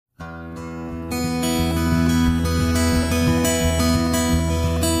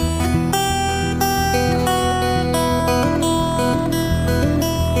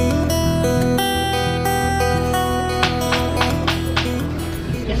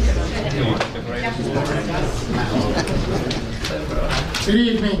Good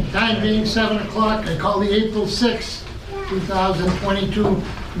evening. Time being 7 o'clock, I call the April 6th, 2022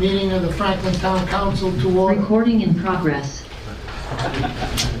 meeting of the Franklin Town Council to order. Recording in progress.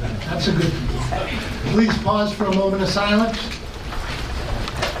 That's a good thing. Please pause for a moment of silence.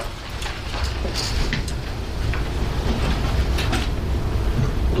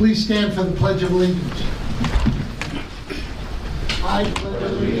 Please stand for the Pledge of Allegiance. I pledge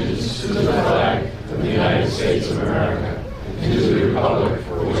allegiance to the flag of the United States of America and to the republic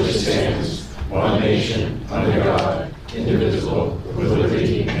for which it stands, one nation, under God, indivisible, with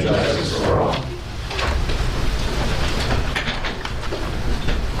liberty and justice for all.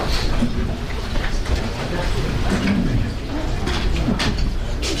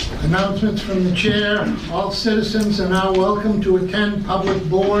 Announcements from the chair. All citizens are now welcome to attend public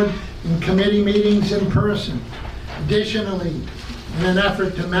board and committee meetings in person. Additionally, in an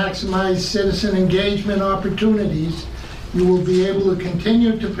effort to maximize citizen engagement opportunities, you will be able to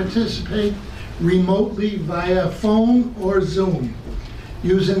continue to participate remotely via phone or Zoom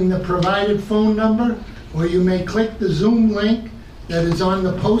using the provided phone number, or you may click the Zoom link that is on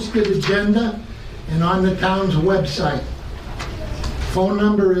the posted agenda and on the town's website. Phone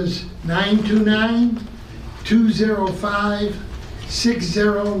number is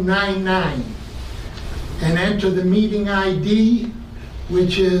 929-205-6099 and enter the meeting ID,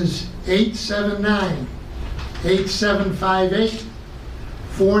 which is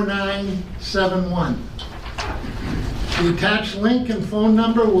 879-8758-4971. The attached link and phone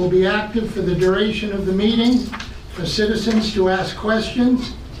number will be active for the duration of the meeting for citizens to ask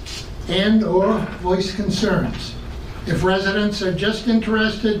questions and/or voice concerns. If residents are just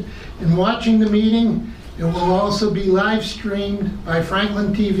interested in watching the meeting, it will also be live streamed by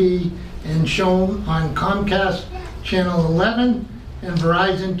Franklin TV and shown on Comcast Channel 11 and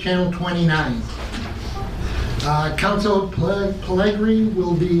Verizon Channel 29. Councilor Pellegrini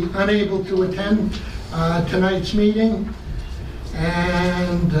will be unable to attend tonight's meeting.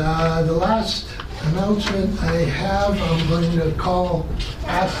 And the last announcement I have, I'm going to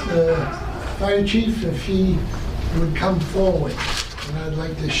ask the fire chief if he would come forward. And I'd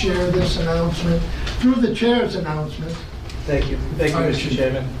like to share this announcement through the chair's announcement. Thank you. Thank you, Mr.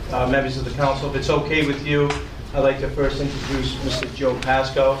 Chairman. Members of the council, if it's okay with you, I'd like to first introduce Mr. Joe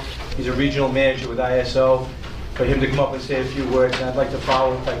Pasco. He's a regional manager with ISO. For him to come up and say a few words, and I'd like to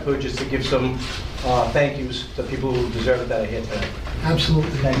follow, if I could, just to give some thank yous to people who deserve it that are here today.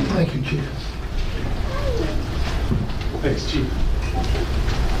 Absolutely. Thank you, Chief. Thanks, Chief.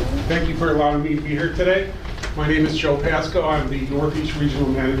 Thank you for allowing me to be here today. My name is Joe Pasco. I'm the Northeast Regional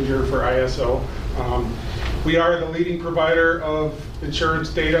Manager for ISO. We are the leading provider of insurance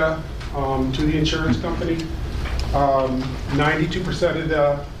data to the insurance company. 92% of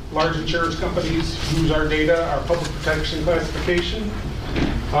the large insurance companies use our data, our public protection classification.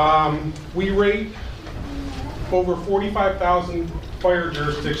 We rate over 45,000 fire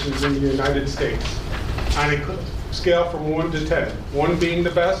jurisdictions in the United States on a scale from 1 to 10. 1 being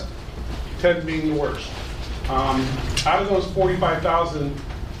the best, 10 being the worst. Out of those 45,000,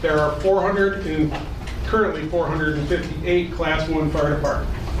 there are currently 458 Class 1 fire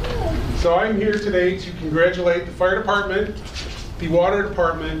departments. So I'm here today to congratulate the fire department, the water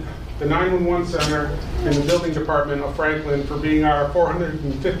department, the 911 center, and the building department of Franklin for being our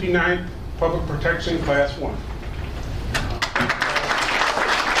 459th public protection Class 1.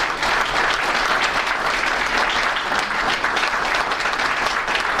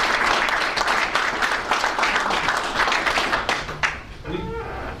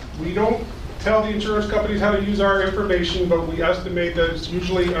 We don't tell the insurance companies how to use our information, but we estimate that it's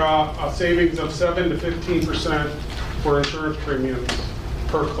usually a savings of 7 to 15% for insurance premiums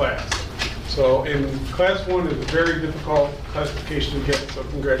per class. So, and Class 1 is a very difficult classification to get, so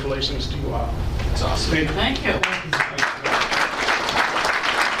congratulations to you all. That's awesome. Thank you.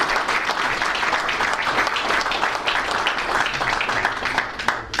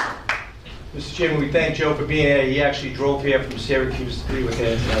 Mr. Chairman, we thank Joe for being here. He actually drove here from Syracuse to be with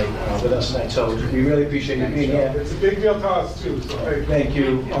us tonight, so we really appreciate you being here. It's a big deal to us too, so Thank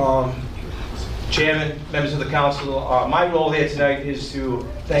you. Chairman, members of the council, my role here tonight is to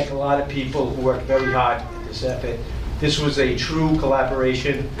thank a lot of people who worked very hard at this effort. This was a true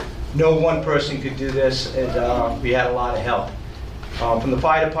collaboration. No one person could do this, and we had a lot of help. From the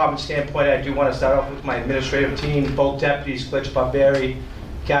fire department standpoint, I do want to start off with my administrative team, both deputies, Glitch Barberi,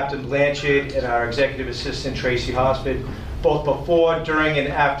 Captain Blanchard, and our executive assistant, Tracy Hosford, both before, during, and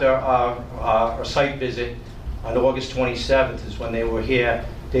after our site visit on August 27th is when they were here.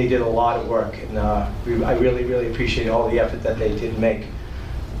 They did a lot of work, and I really, really appreciate all the effort that they did make.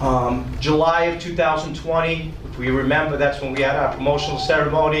 July of 2020, if we remember, that's when we had our promotional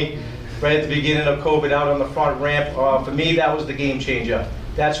ceremony, right at the beginning of COVID, out on the front ramp. For me, that was the game changer.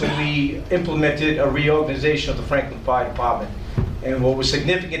 That's when we implemented a reorganization of the Franklin Fire Department. And what was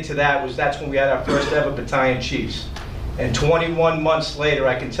significant to that was that's when we had our first ever battalion chiefs. And 21 months later,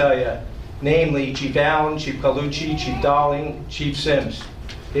 I can tell you, namely Chief Allen, Chief Carlucci, Chief Darling, Chief Sims,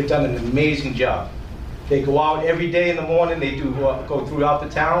 they've done an amazing job. They go out every day in the morning, they do go throughout the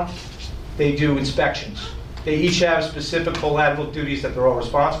town, they do inspections. They each have specific collateral duties that they're all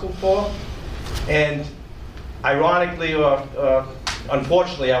responsible for. And ironically, or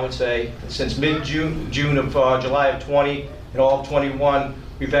unfortunately, I would say, since mid-June of July of 20 and all of 21,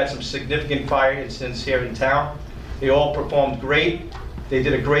 we've had some significant fire incidents here in town. They all performed great. They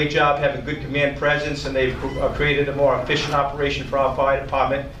did a great job having good command presence, and they've created a more efficient operation for our fire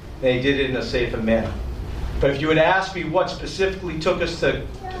department, and they did it in a safer manner. But if you would ask me what specifically took us to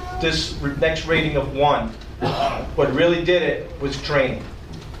this next rating of 1, what really did it was training.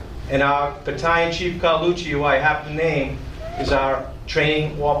 And our Battalion Chief Carlucci, who I have to name, is our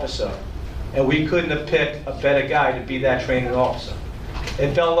training officer. And we couldn't have picked a better guy to be that training officer.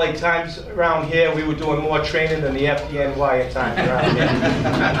 It felt like times around here we were doing more training than the FDNY at times around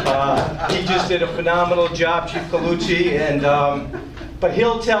here. He just did a phenomenal job, Chief Carlucci, and but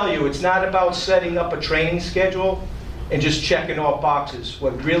he'll tell you it's not about setting up a training schedule and just checking off boxes.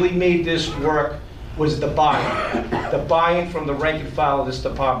 What really made this work was the buy-in from the rank and file of this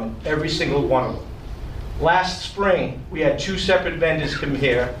department, every single one of them. Last spring, we had 2 separate vendors come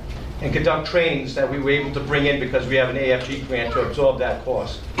here and conduct trainings that we were able to bring in because we have an AFG grant to absorb that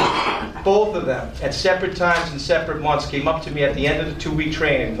cost. Both of them, at separate times and separate months, came up to me at the end of the 2-week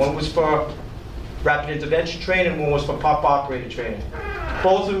training. One was for rapid intervention training, one was for pump operator training.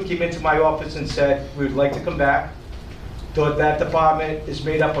 Both of them came into my office and said, we would like to come back. That department is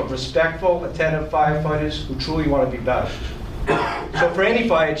made up of respectful, attentive firefighters who truly want to be better. So for any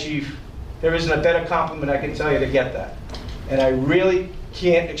fire chief, there isn't a better compliment I can tell you to get that. And I really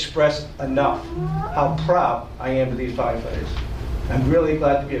can't express enough how proud I am of these firefighters. I'm really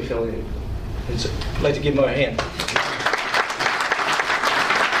glad to be affiliated with them. I'd like to give them a hand.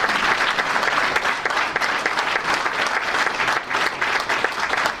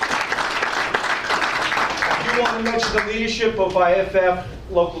 I want to mention the leadership of IFF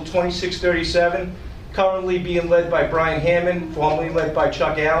Local 2637, currently being led by Brian Hammond, formerly led by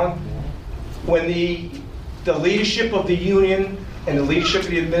Chuck Allen. When the leadership of the union and the leadership of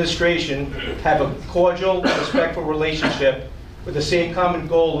the administration have a cordial, respectful relationship with the same common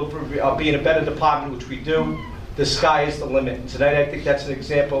goal of being a better department, which we do, the sky is the limit. And tonight I think that's an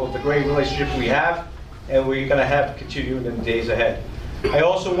example of the great relationship we have, and we're going to have continuing in the days ahead. I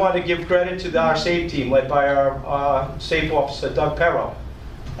also want to give credit to our SAFE team, led by our SAFE officer, Doug Perro.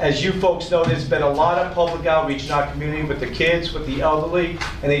 As you folks know, there's been a lot of public outreach in our community with the kids, with the elderly,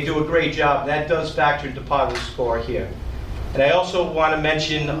 and they do a great job. That does factor into part of the score here. And I also want to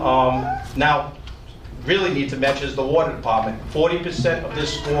mention, now really need to mention, is the water department. 40% of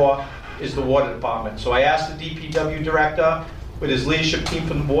this score is the water department. So I asked the DPW director, with his leadership team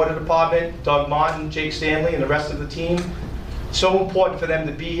from the water department, Doug Martin, Jake Stanley, and the rest of the team. So important for them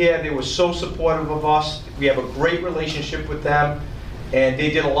to be here. They were so supportive of us. We have a great relationship with them, and they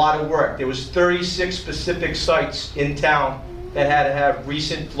did a lot of work. There was 36 specific sites in town that had to have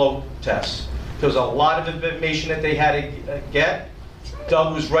recent flow tests. There was a lot of information that they had to get.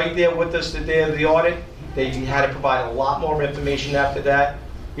 Doug was right there with us the day of the audit. They had to provide a lot more information after that.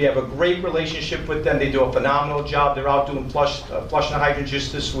 We have a great relationship with them. They do a phenomenal job. They're out doing flushing the hydrants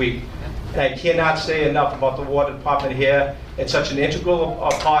just this week. And I cannot say enough about the water department here. It's such an integral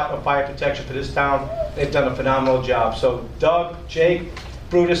part of fire protection for this town. They've done a phenomenal job. So Doug, Jake,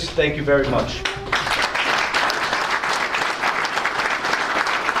 Brutus, thank you very much.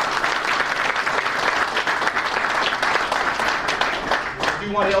 I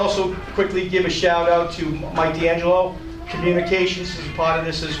do want to also quickly give a shout out to Mike D'Angelo. Communications is part of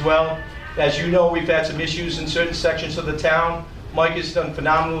this as well. As you know, we've had some issues in certain sections of the town. Mike has done a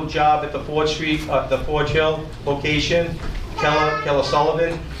phenomenal job at the Forge Hill location, Keller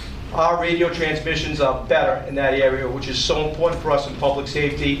Sullivan. Our radio transmissions are better in that area, which is so important for us in public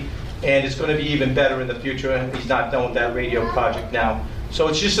safety, and it's going to be even better in the future, and he's not done with that radio project now. So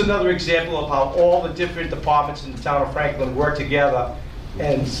it's just another example of how all the different departments in the town of Franklin work together,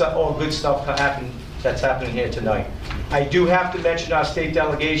 and all good stuff that's happening here tonight. I do have to mention our state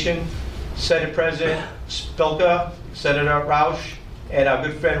delegation, Senate President Spilka, Senator Roush, and our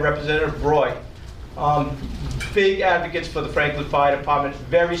good friend Representative Roy. Big advocates for the Franklin Fire Department,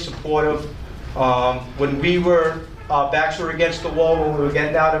 very supportive. When we were Our backs were against the wall when we were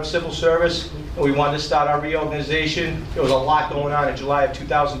getting out of civil service, and we wanted to start our reorganization. There was a lot going on in July of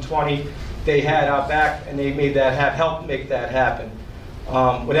 2020. They had our back, and they made that helped make that happen.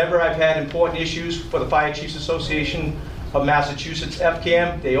 Whenever I've had important issues for the Fire Chiefs Association of Massachusetts,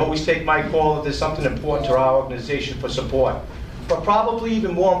 FCAM, they always take my call if there's something important to our organization for support. But probably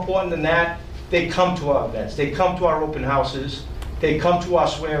even more important than that, they come to our events. They come to our open houses. They come to our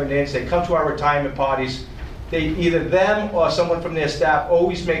swearing-ins. They come to our retirement parties. Either them or someone from their staff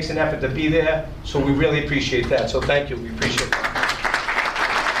always makes an effort to be there, so we really appreciate that. So thank you. We appreciate that.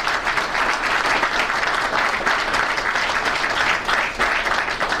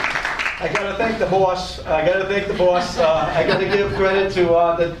 I gotta thank the boss. I gotta give credit to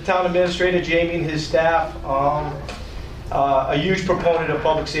the town administrator, Jamie, and his staff. A huge proponent of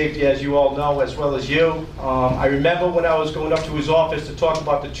public safety, as you all know, as well as you. I remember when I was going up to his office to talk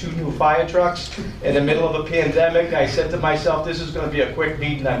about the 2 new fire trucks in the middle of a pandemic, I said to myself, this is going to be a quick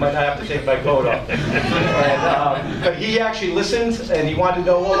meeting. I might not have to take my coat off. But he actually listened, and he wanted to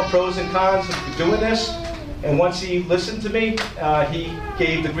know all the pros and cons of doing this. And once he listened to me, he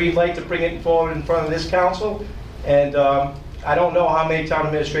gave the green light to bring it forward in front of this council. And I don't know how many town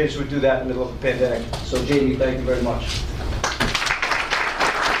administrators would do that in the middle of a pandemic. So Jamie, thank you very much.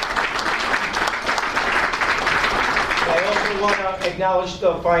 I also want to acknowledge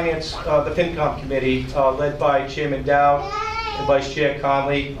the finance, the FinCom committee, led by Chairman Dowd and Vice Chair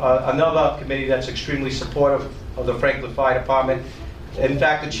Conley, another committee that's extremely supportive of the Franklin Fire Department. In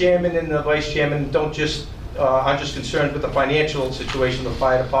fact, the chairman and the vice chairman don't just aren't just concerned with the financial situation of the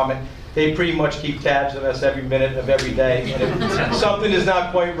fire department. They pretty much keep tabs on us every minute of every day. And if something is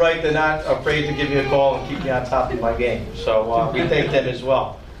not quite right, they're not afraid to give me a call and keep me on top of my game. So we thank them as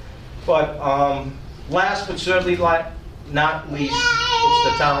well. But last but certainly not least, it's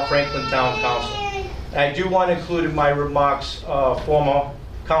the town of Franklin Town Council. I do want to include in my remarks former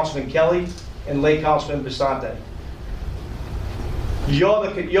Councilman Kelly and late Councilman Basante. You're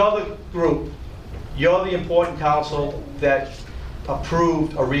the group, you're the important council that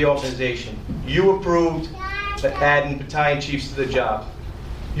approved a reorganization. You approved adding battalion chiefs to the job.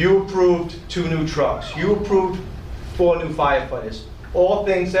 You approved 2 new trucks. You approved 4 new firefighters. All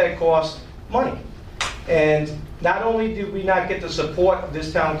things that cost money. And not only did we not get the support of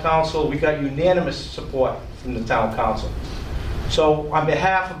this town council, we got unanimous support from the town council. So on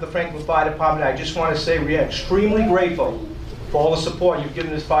behalf of the Franklin Fire Department, I just want to say we are extremely grateful for all the support you've given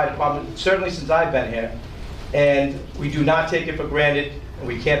this fire department, certainly since I've been here. And we do not take it for granted, and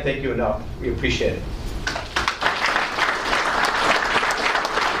we can't thank you enough. We appreciate it.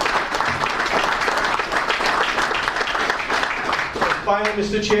 Finally,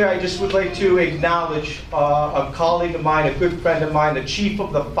 Mr. Chair, I just would like to acknowledge a colleague of mine, a good friend of mine, the chief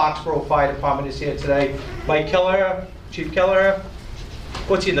of the Foxborough Fire Department is here today, Mike Kelleher, Chief Kelleher.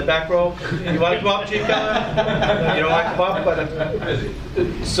 What's he in the back row? You want to come up, Chief Kelleher? You don't want to come up, but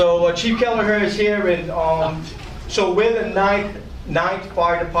so Chief Kelleher is here, and so we're the ninth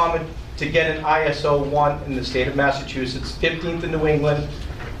fire department to get an ISO 1 in the state of Massachusetts, 15th in New England,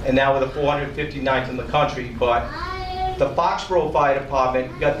 and now we're the 459th in the country. But the Foxborough Fire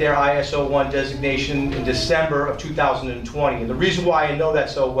Department got their ISO 1 designation in December of 2020, and the reason why I know that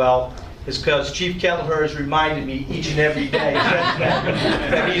so well is because Chief Kelleher has reminded me each and every day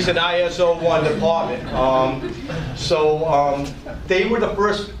that he's an ISO 1 department. They were the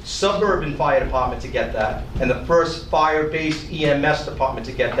first suburban fire department to get that, and the first fire-based EMS department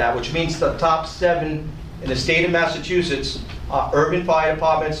to get that, which means the top 7 in the state of Massachusetts are urban fire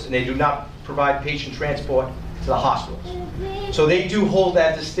departments, and they do not provide patient transport to the hospitals. So they do hold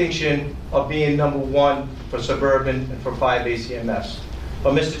that distinction of being number 1 for suburban and for fire-based EMS.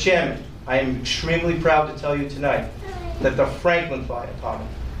 But Mr. Chairman, I am extremely proud to tell you tonight that the Franklin Fire Department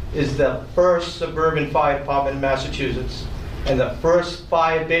is the first suburban fire department in Massachusetts and the first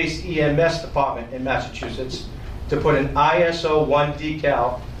fire-based EMS department in Massachusetts to put an ISO 1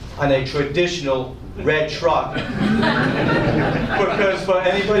 decal on a traditional red truck. Because for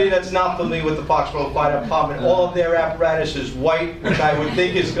anybody that's not familiar with the Foxborough Fire Department, all of their apparatus is white, which I would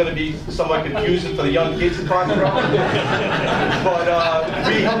think is going to be somewhat confusing for the young kids in Foxborough. But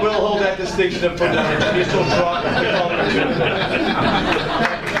we will hold that distinction and put a traditional truck.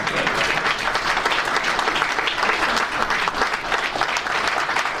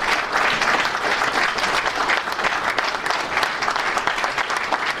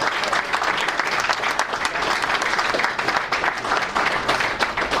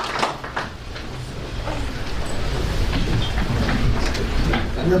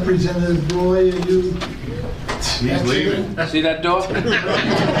 Representative Roy, are you? He's leaving. See that door?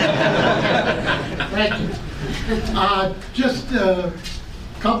 Thank you. Just a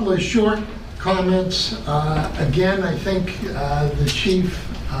couple of short comments. Again, I think the chief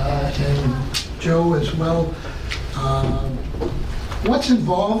and Joe as well. What's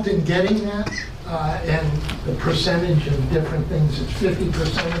involved in getting that? And the percentage of different things, it's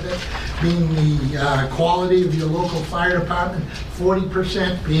 50% of it being the quality of your local fire department,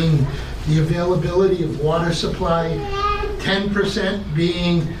 40% being the availability of water supply, 10%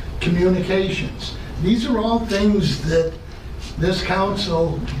 being communications. These are all things that this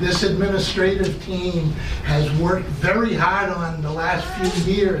council, this administrative team has worked very hard on the last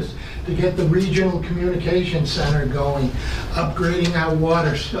few years to get the regional communication center going, upgrading our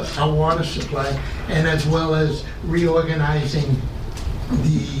water supply, and as well as reorganizing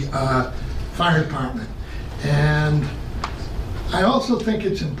the fire department. And I also think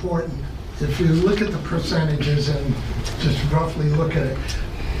it's important, if you look at the percentages and just roughly look at it,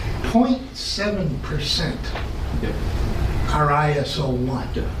 0.7% are ISO 1.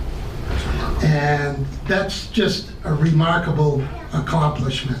 And that's just a remarkable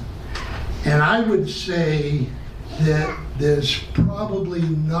accomplishment. And I would say that there's probably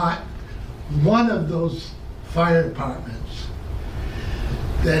not one of those fire departments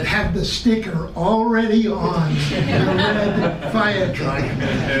that have the sticker already on the red fire truck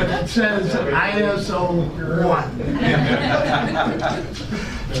that says ISO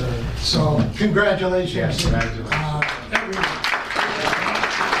 1. So congratulations. Everyone.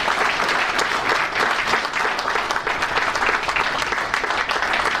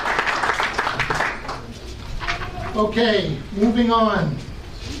 Okay, moving on.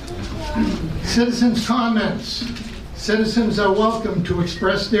 Citizens' comments. Citizens are welcome to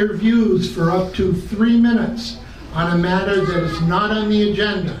express their views for up to 3 minutes on a matter that is not on the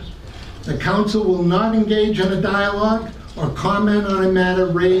agenda. The council will not engage in a dialogue or comment on a matter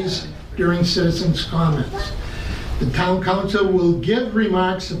raised during citizens' comments. The town council will give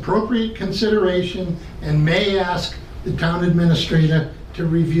remarks appropriate consideration and may ask the town administrator to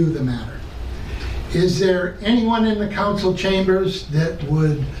review the matter. Is there anyone in the council chambers that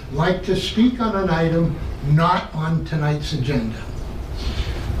would like to speak on an item not on tonight's agenda?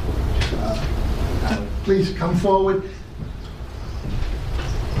 Please come forward.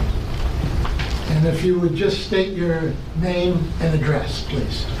 And if you would just state your name and address,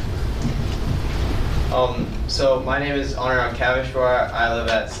 please. So my name is Anurag Kaveshwar. I live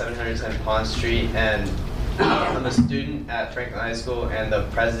at 710 Pond Street, and I'm a student at Franklin High School and the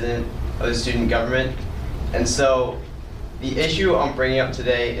president of the student government. And so the issue I'm bringing up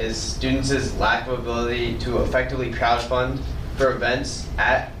today is students' lack of ability to effectively crowdfund for events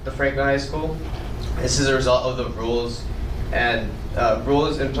at the Franklin High School. This is a result of the rules in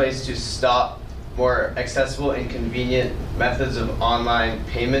place to stop more accessible and convenient methods of online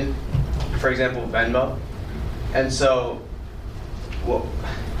payment, for example, Venmo. And so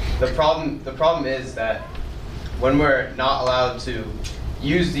the problem is that when we're not allowed to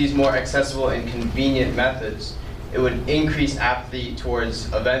use these more accessible and convenient methods, it would increase apathy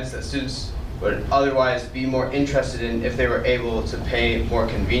towards events that students would otherwise be more interested in if they were able to pay more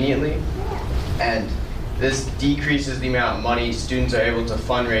conveniently. And this decreases the amount of money students are able to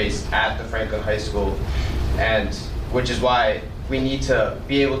fundraise at the Franklin High School, and which is why we need to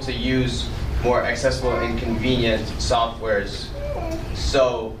be able to use more accessible and convenient softwares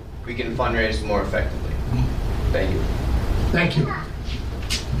so we can fundraise more effectively. Thank you. Thank you.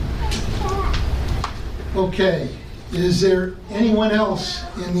 Okay, is there anyone else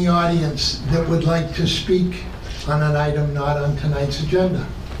in the audience that would like to speak on an item not on tonight's agenda?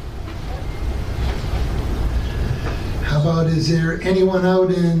 How about, is there anyone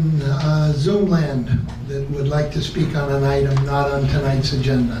out in Zoom land that would like to speak on an item not on tonight's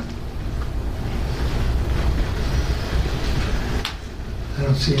agenda? I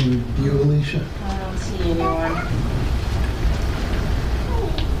don't see any. Do you, Alicia? I don't see anyone.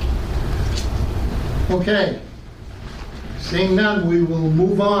 Okay. Seeing none, we will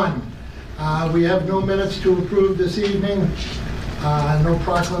move on. We have no minutes to approve this evening, no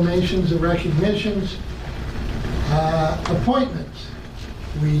proclamations or recognitions. Appointments.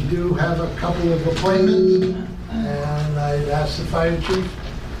 We do have a couple of appointments, and I'd ask the fire chief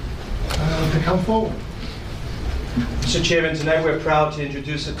to come forward. Mr. Chairman, tonight we're proud to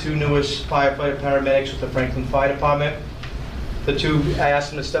introduce the two newest firefighter paramedics with the Franklin Fire Department. The two, I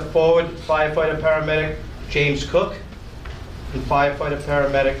asked them to step forward, firefighter paramedic James Cook and firefighter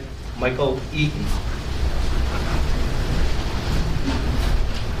paramedic Michael Eaton.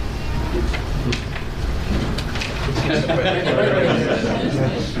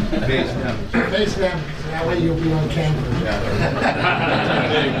 Face them, that way you'll be on camera.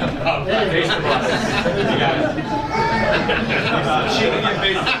 There you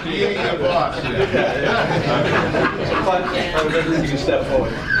You can step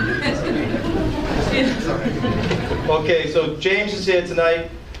forward. Okay, so James is here tonight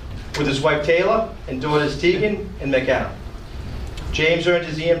with his wife Taylor and daughters Tegan and McKenna. James earned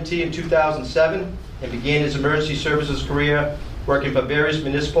his EMT in 2007 and began his emergency services career working for various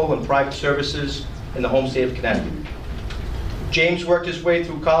municipal and private services in the home state of Connecticut. James worked his way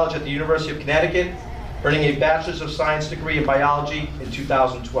through college at the University of Connecticut, earning a Bachelor's of Science degree in biology in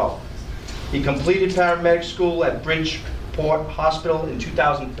 2012. He completed paramedic school at Bridgeport Hospital in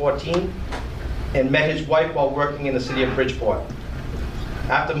 2014 and met his wife while working in the city of Bridgeport.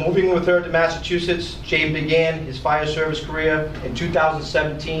 After moving with her to Massachusetts, James began his fire service career in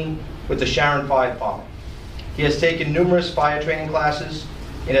 2017 with the Sharon Fire Department. He has taken numerous fire training classes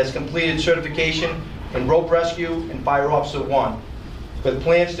and has completed certification in rope rescue and Fire Officer 1, with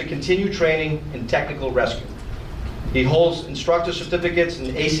plans to continue training in technical rescue. He holds instructor certificates in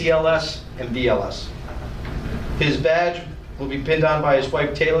ACLS and BLS. His badge will be pinned on by his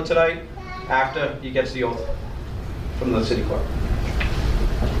wife Taylor tonight after he gets the oath from the city clerk.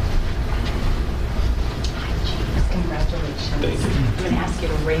 Congratulations. Thank you. I'm going to ask you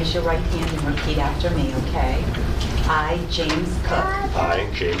to raise your right hand and repeat after me, okay? I, James Cook, I,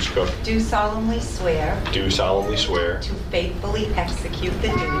 James Cook, do solemnly swear do solemnly swear to faithfully execute the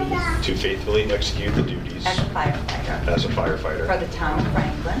duties to faithfully execute the duties as a firefighter as a for firefighter the town of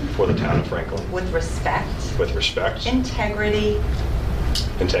Franklin for the town of Franklin with respect, with respect, integrity,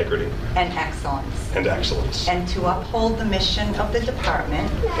 integrity, and excellence, and excellence, and to uphold the mission of the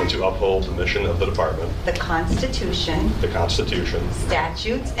department, and to uphold the mission of the department, the Constitution, the Constitution,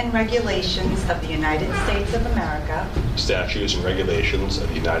 statutes, and regulations of the United States of America, statutes and regulations of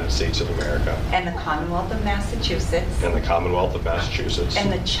the United States of America, and the Commonwealth of Massachusetts, and the Commonwealth of Massachusetts,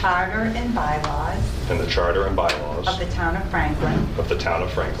 and the charter and bylaws and the charter and bylaws of the town of Franklin. of the town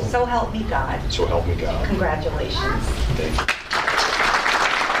of Franklin. So help me God. So help me God. Congratulations. Thank you.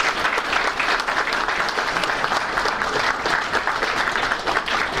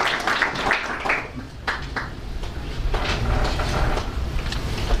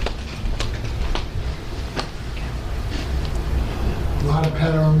 A lot of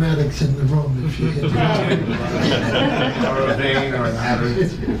paramedics in the room if you hit Or a vein or an artery.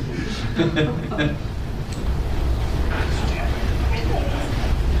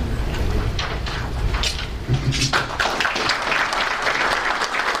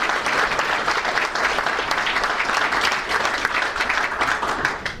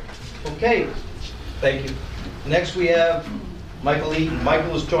 Okay, thank you. Next we have Michael Eaton.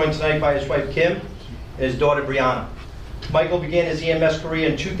 Michael is joined tonight by his wife Kim and his daughter Brianna. Michael began his EMS career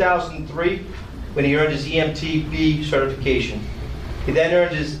in 2003 when he earned his EMT-B certification. He then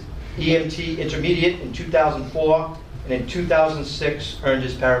earned his EMT Intermediate in 2004 and in 2006 earned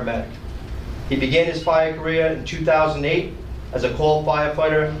his paramedic. He began his fire career in 2008 as a call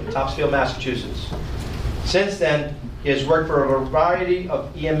firefighter in Topsfield, Massachusetts. Since then, he has worked for a variety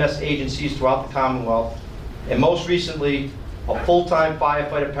of EMS agencies throughout the Commonwealth, and most recently, a full-time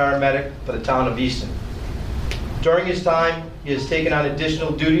firefighter paramedic for the town of Easton. During his time, he has taken on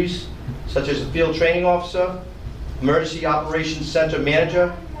additional duties, such as a field training officer, emergency operations center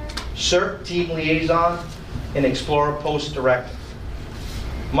manager, CERT team liaison, and Explorer post director.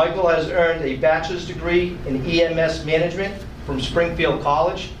 Michael has earned a bachelor's degree in EMS management from Springfield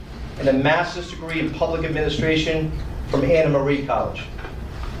College and a master's degree in public administration from Anna Marie College.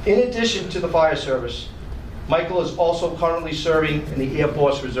 In addition to the fire service, Michael is also currently serving in the Air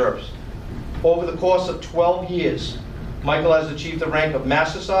Force Reserves. Over the course of 12 years, Michael has achieved the rank of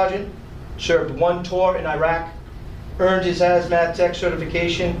Master Sergeant, served 1 tour in Iraq, earned his hazmat tech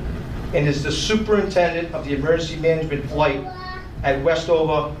certification, and is the superintendent of the emergency management flight at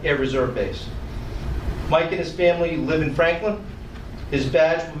Westover Air Reserve Base. Mike and his family live in Franklin. His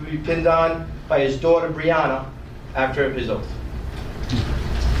badge will be pinned on by his daughter Brianna after his oath.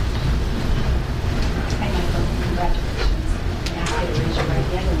 Hi, Michael. Congratulations. I ask you to raise your right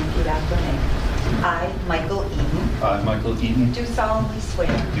hand and repeat after me. I, Michael Eaton, I, Michael Eaton, do solemnly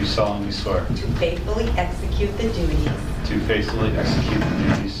swear do solemnly swear to faithfully execute the duties to faithfully execute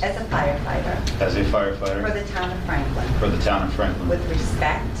the duties as a firefighter as a for firefighter the town of Franklin for the town of Franklin with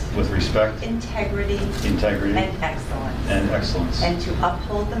respect, with respect, integrity, integrity, and excellence, and excellence, and to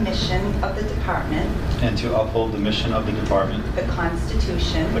uphold the mission of the department, and to uphold the mission of the department, the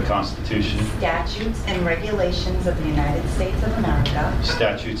Constitution, the Constitution, statutes, and regulations of the United States of America,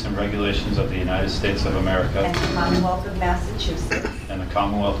 statutes and regulations of the United States of America, and the Commonwealth of Massachusetts, and the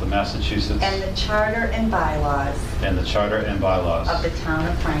Commonwealth of Massachusetts and the Charter and bylaws and the Charter and bylaws of the Town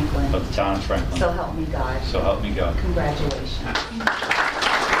of Franklin. of the Town of Franklin. So help me God. So help me God. Congratulations.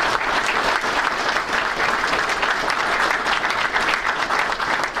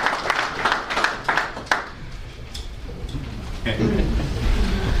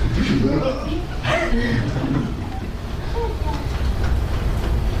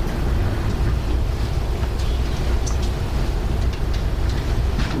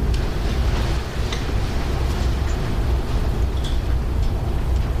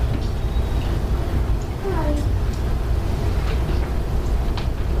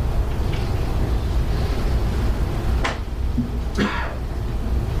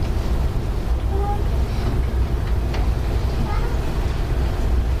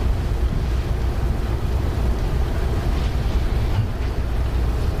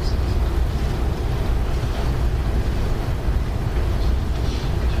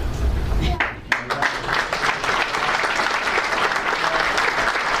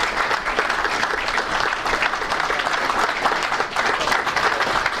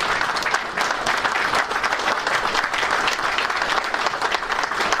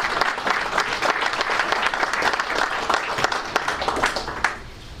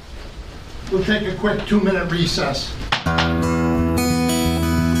 We'll take a quick 2-minute recess.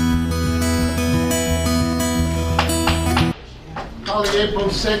 Call the April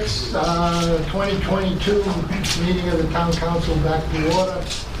 6th, 2022 meeting of the Town Council back to order.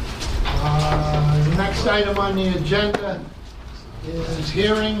 Next item on the agenda is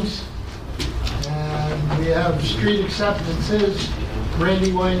hearings. And we have street acceptances,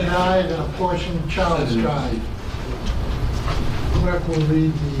 Brandywine Drive and a portion of Charles Drive. Clerk will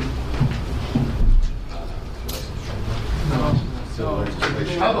read the...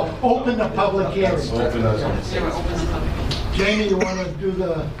 Open the public hearing. Jamie, you want to do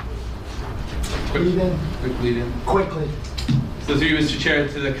the lead-in? Quick lead-in. Quickly. So through you, Mr. Chair,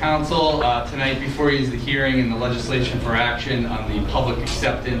 to the council, tonight before you is the hearing and the legislation for action on the public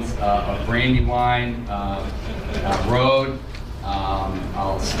acceptance of Brandywine Road.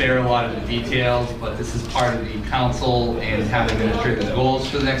 I'll spare a lot of the details, but this is part of the council and town administrator's goals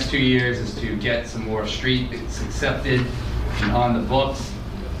for the next 2 years is to get some more streets accepted and on the books.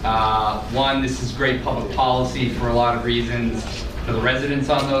 One, this is great public policy for a lot of reasons for the residents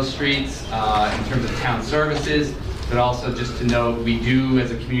on those streets in terms of town services, but also just to note we do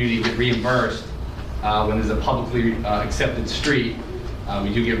as a community get reimbursed when there's a publicly accepted street.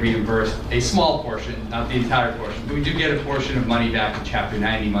 We do get reimbursed a small portion, not the entire portion, but we do get a portion of money back in Chapter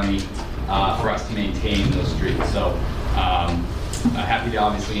 90 money for us to maintain those streets. So happy to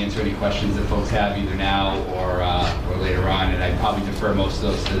obviously answer any questions that folks have either now or later on, and I'd probably defer most of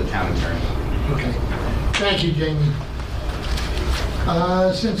those to the town attorney. Okay. Thank you, Jamie.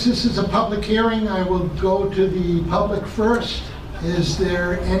 Since this is a public hearing, I will go to the public first. Is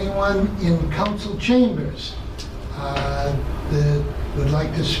there anyone in council chambers that would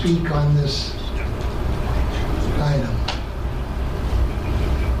like to speak on this item?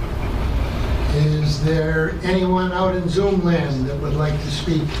 Is there anyone out in Zoom land that would like to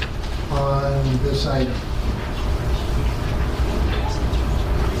speak on this item?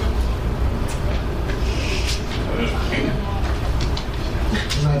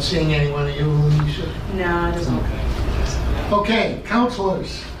 I'm not seeing anyone of you, Alicia. No, it doesn't. Okay,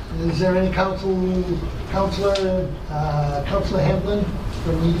 councilors. Is there any Councilor Hamlin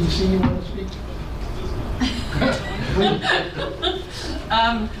from EDC you want to speak? Please.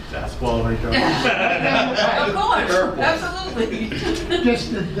 Fastball right there. Of course, absolutely. Just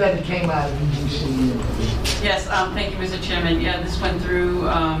that it came out of EDC. Yes, thank you, Mr. Chairman. Yeah, this went through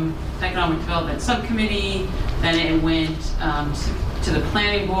Economic Development Subcommittee, then it went to the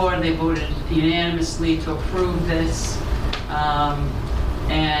Planning Board. They voted unanimously to approve this.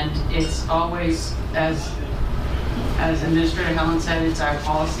 And it's always, as Administrator Helen said, it's our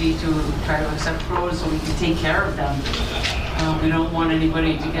policy to try to accept roads so we can take care of them. We don't want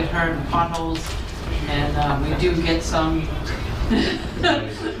anybody to get hurt in potholes, and we do get some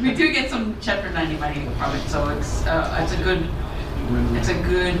Chapter 90 money from it. So it's a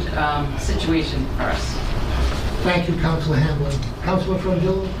good situation for us. Thank you, Councilor Hamlin. Councilor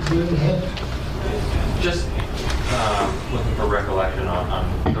Frangillo, do you have? Just looking for recollection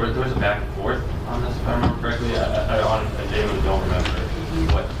on there was a back and forth on this, if I remember correctly. I genuinely don't remember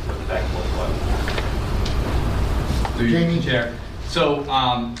what the back and forth was. Through you, Mr. Chair. So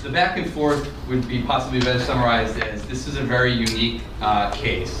the back and forth would be possibly better summarized as this is a very unique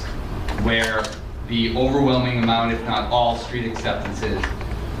case where the overwhelming amount, if not all, street acceptances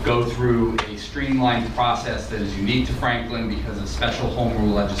go through a streamlined process that is unique to Franklin because of special home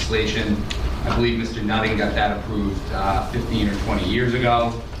rule legislation. I believe Mr. Nutting got that approved 15 or 20 years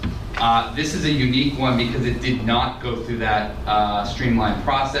ago. This is a unique one because it did not go through that streamlined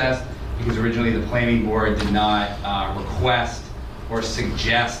process, because originally the planning board did not request or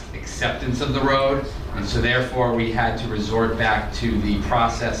suggest acceptance of the road, and so therefore we had to resort back to the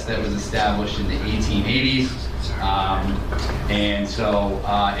process that was established in the 1880s. And so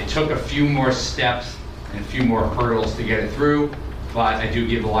it took a few more steps and a few more hurdles to get it through, but I do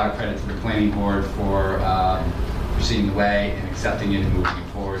give a lot of credit to the planning board for proceeding the way and accepting it and moving it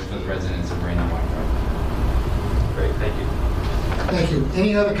forward for the residents of Brandywine Road. Great, thank you. Thank you.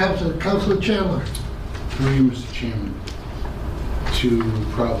 Any other councilor? Councilor Chandler? Through you, Mr. Chairman, to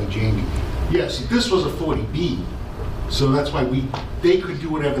probably Jamie. Yes, this was a 40B, so that's why they could do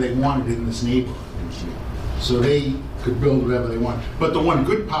whatever they wanted in this neighborhood. So they could build whatever they want. But the one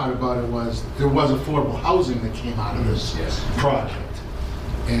good part about it was there was affordable housing that came out of this project.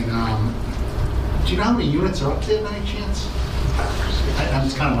 And do you know how many units are up there by any chance?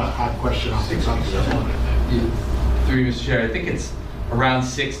 It's kind of a hard question. I'll think something. Through you, Mr. Chair, I think it's around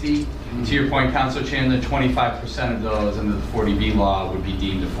 60. To your point, Councilor Chandler, 25% of those under the 40B law would be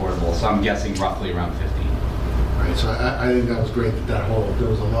deemed affordable. So I'm guessing roughly around 15. Right, so I think that was great that there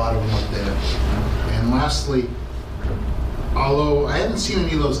was a lot of them up there. And lastly, although I haven't seen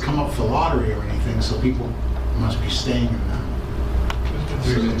any of those come up for lottery or anything, so people must be staying in them.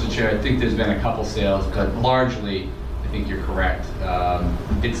 Through you, Mr. Chair, I think there's been a couple sales, but largely, I think you're correct.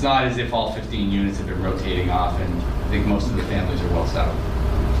 It's not as if all 15 units have been rotating off, and I think most of the families are well settled.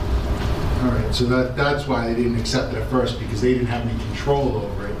 All right, so that's why they didn't accept it at first, because they didn't have any control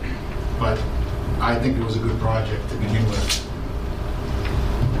over it. But I think it was a good project to begin with.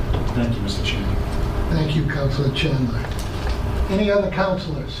 Thank you, Mr. Chairman. Thank you, Councilor Chandler. Any other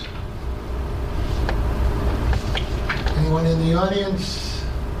councilors? Anyone in the audience?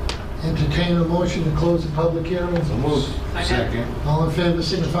 Entertain a motion to close the public hearing? So moved. Second. All in favor,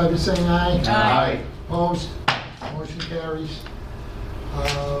 signify by saying aye. Aye. Opposed? Motion carries.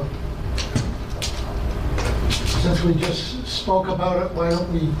 Since we just spoke about it, why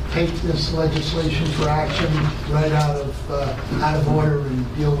don't we take this legislation for action right out of order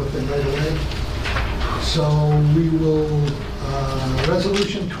and deal with it right away? So we will,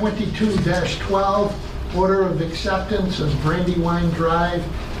 Resolution 22-12, order of acceptance of Brandywine Drive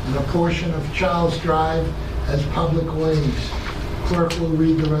and a portion of Charles Drive as public ways. Clerk will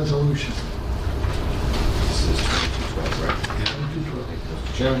read the resolution. This is 22-12, right?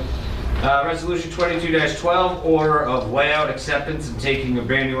 Mr. Chairman. Resolution 22-12, order of layout acceptance and taking of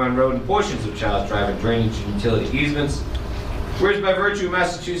Brandywine Road and portions of Charles Drive and drainage and utility easements. Whereas by virtue of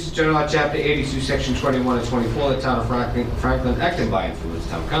Massachusetts General Law, Chapter 82, Section 21 and 24, the town of Franklin, acting by and through its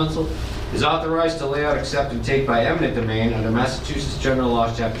town council, is authorized to lay out, accept, and take by eminent domain under Massachusetts General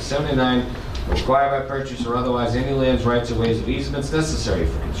Law, Chapter 79, require by purchase or otherwise any lands, rights, or ways of easements necessary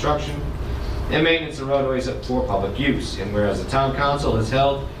for construction and maintenance of roadways for public use. And whereas the town council has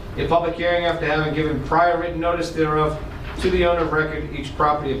held a public hearing after having given prior written notice thereof to the owner of record, each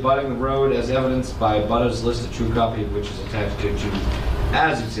property abutting the road as evidenced by a butter's list, a true copy of which is attached to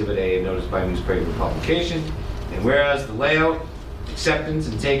as Exhibit A and noticed by newspaper publication. And whereas the layout, acceptance,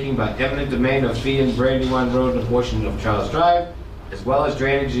 and taking by eminent domain of fee and Brandywine Road and a portion of Charles Drive, as well as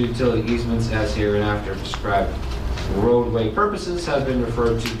drainage and utility easements as hereinafter described for roadway purposes, have been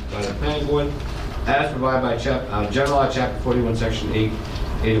referred to by the planning board as provided by General Law, Chapter 41, Section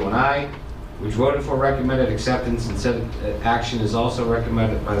 881I, which voted for recommended acceptance and said action is also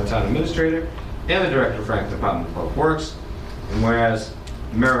recommended by the town administrator and the director of Franklin Department of Public Works. And whereas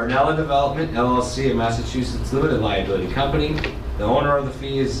Marinella Development, LLC, a Massachusetts limited liability company, the owner of the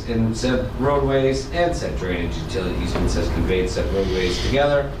fees in said roadways and said drainage utility easements, has conveyed said roadways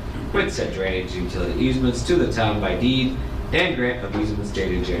together with said drainage utility easements to the town by deed and grant of easements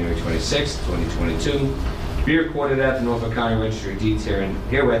dated January 26, 2022. Be recorded at the Norfolk County Registry of Deeds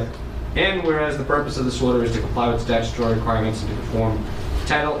herewith. And whereas the purpose of this order is to comply with statutory requirements and to conform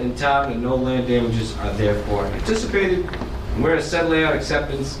title in town, and no land damages are therefore anticipated. And whereas said layout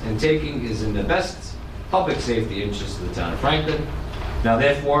acceptance and taking is in the best public safety interest of the town of Franklin. Now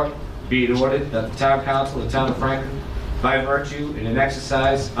therefore, be it ordered that the town council of the town of Franklin, by virtue in an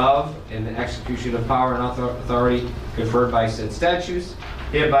exercise of and the execution of power and authority conferred by said statutes,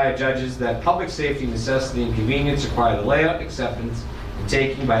 hereby judges that public safety, necessity, and convenience require the layout, acceptance, and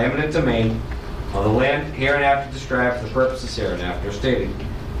taking by eminent domain of the land hereinafter described for the purposes hereinafter stated.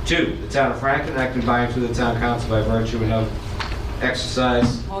 2. The town of Franklin, acting by and through the town council by virtue and of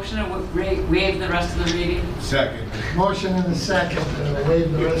exercise. Motion to waive the rest of the reading. Second. Motion and a second to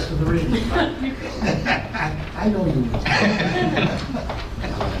waive the rest of the reading. I know you will.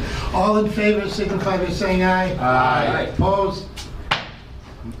 All in favor signify by saying aye. Aye. Opposed?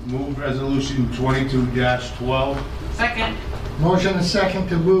 Move resolution 22-12. Second. Motion and second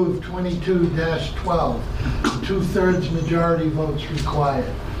to move 22-12. 2/3 majority votes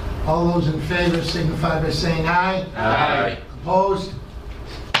required. All those in favor signify by saying aye. Aye. Opposed?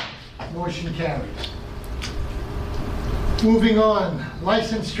 Motion carries. Moving on,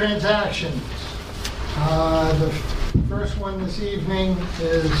 license transactions. The first one this evening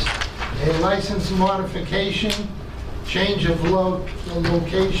is a license modification, change of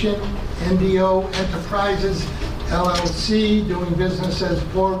location, NDO Enterprises LLC, doing business as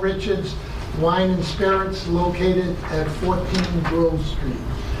Poor Richard's Wine and Spirits, located at 14 Grove Street.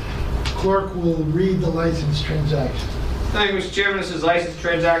 Clerk will read the license transaction. Thank you, Mr. Chairman. This is license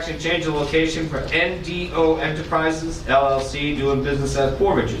transaction, change of location for NDO Enterprises LLC, doing business as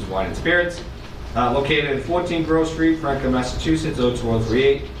Poor Richard's Wine and Spirits, located at 14 Grove Street, Franklin, Massachusetts,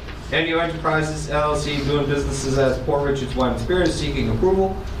 02038. NDO Enterprises LLC, doing businesses as Poor Richard's Wine and Spirits, seeking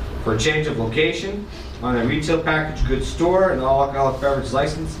approval for a change of location on a retail packaged goods store and all alcoholic beverage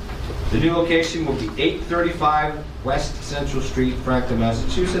license. The new location will be 835 West Central Street, Franklin,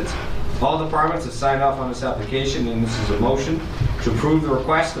 Massachusetts. All departments have signed off on this application, and this is a motion to approve the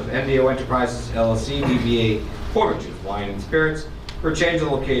request of NDO Enterprises LLC, DBA Poor Richard's Wine and Spirits, for a change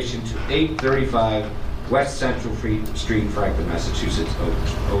of location to 835 West Central Street, Franklin, Massachusetts,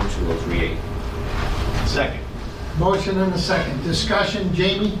 02038. Second. Motion and a second. Discussion,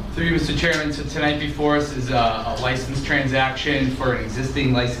 Jamie? Through you, Mr. Chairman, so tonight before us is a license transaction for an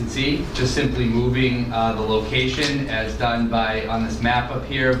existing licensee, just simply moving the location as done by, on this map up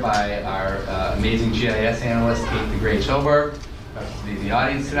here, by our amazing GIS analyst, Kate DeGray-Choberg, to be in the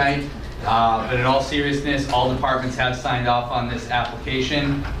audience tonight. But in all seriousness, all departments have signed off on this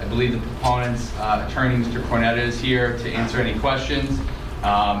application. I believe the proponent's attorney, Mr. Cornetta, is here to answer any questions.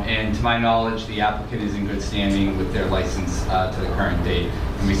 And to my knowledge, the applicant is in good standing with their license to the current date,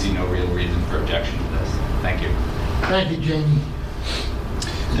 and we see no real reason for objection to this. Thank you. Thank you, Jamie.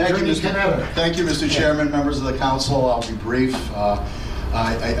 Thank you, Attorney Cornetta. Thank you, Mr. Chairman, members of the council. I'll be brief.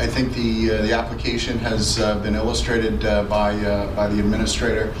 I think the application has been illustrated by the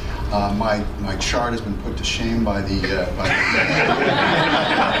administrator. My chart has been put to shame by the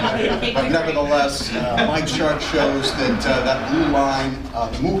but nevertheless, my chart shows that that blue line,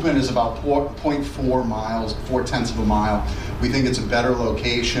 the movement is about 0.4 miles, 0.4 of a mile. We think it's a better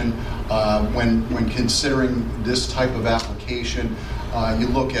location when considering this type of application. You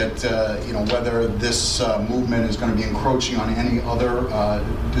look at whether this movement is going to be encroaching on any other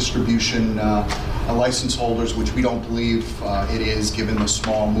distribution license holders, which we don't believe it is, given the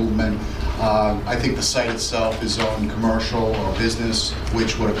small movement. I think the site itself is zoned commercial or business,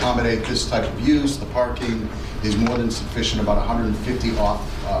 which would accommodate this type of use. The parking is more than sufficient, about 150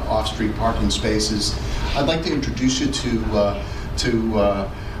 off-street parking spaces. I'd like to introduce you to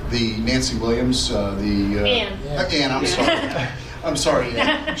the Nancy Williams, Ann, I'm sorry. I'm sorry.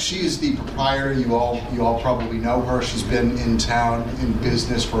 She is the proprietor. You all probably know her. She's been in town in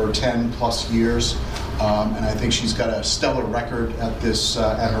business for 10+ years, and I think she's got a stellar record at this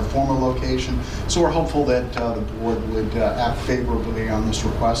at her former location. So we're hopeful that the board would act favorably on this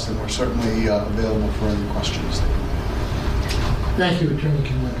request, and we're certainly available for any questions that you might have. Thank you, Attorney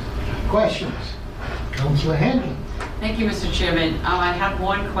Cornetta. Questions? Councilor Hanlon. Thank you, Mr. Chairman. I have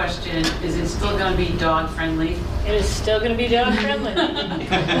one question. Is it still going to be dog friendly? It is still going to be dog friendly.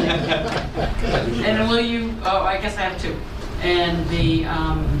 And will you, I guess I have two. And the,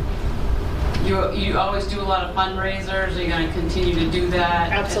 you always do a lot of fundraisers. Are you going to continue to do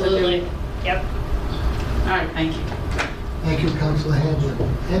that? Absolutely. Yep. All right, thank you. Thank you, Councilor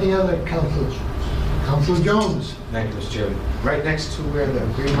Hanlon. Any other councilors? Councilor Jones. Thank you, Mr. Chairman. Right next to where the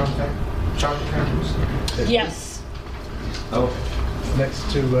Green Mountain chocolate factory is? Yes. Oh.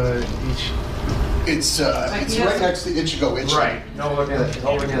 Next to each. It's right next to Ichigo. Right. Over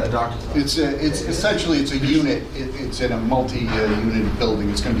near the doctor's office. It's essentially a unit. It's in a multi-unit building.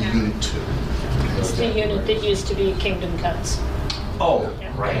 It's going to be Unit 2. It's the unit that used to be Kingdom Cuts. Oh,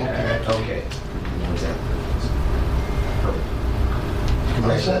 Yeah. right. Okay.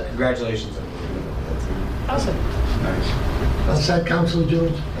 Perfect. Congratulations. Awesome. That's that, Councilor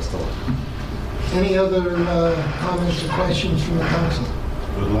Jones. That's the one. Any other comments or questions from the council?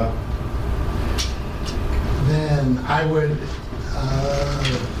 Good luck. Then I would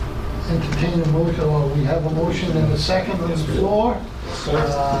entertain a motion, or we have a motion and a second on the floor.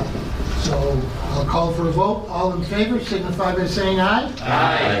 So I'll call for a vote. All in favor signify by saying aye.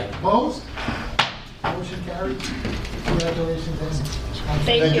 Aye. Opposed? Motion carried. Congratulations, Andy.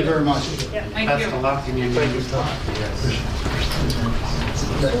 Thank you. very much. Yeah. Thank you.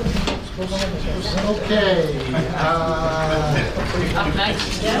 Okay. Up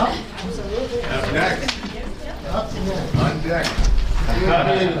next. Yeah, absolutely. Up next, Up next. on deck.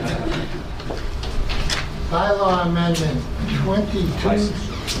 Bylaw amendment 22.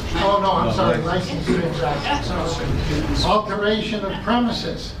 Oh, no, I'm sorry, license transaction. Alteration of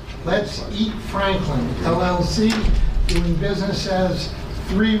premises. Let's Eat Franklin LLC, doing business as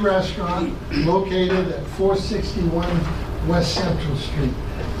 3 Restaurant located at 461 West Central Street.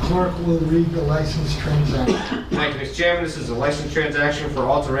 Clerk will read the license transaction. Thank you, Mr. Chairman. This is a license transaction for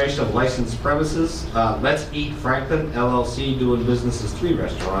alteration of licensed premises. Let's Eat Franklin LLC, doing business as 3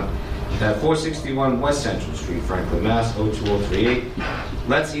 Restaurant at 461 West Central Street, Franklin, Mass. 02038.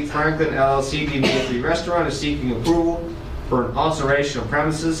 Let's Eat Franklin LLC, DBA 3 Restaurant, is seeking approval for an alteration of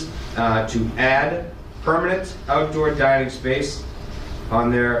premises to add permanent outdoor dining space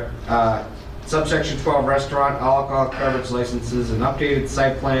on their subsection 12 restaurant, all alcoholic beverage licenses. An updated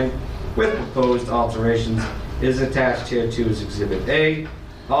site plan with proposed alterations is attached here to as Exhibit A.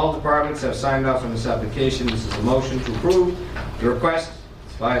 All departments have signed off on this application. This is a motion to approve the request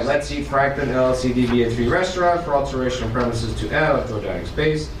by Let's Eat Franklin LLC, DBA 3 Restaurant, for alteration of premises to add outdoor dining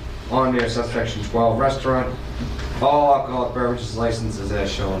space on their subsection 12 restaurant. All alcoholic beverages licenses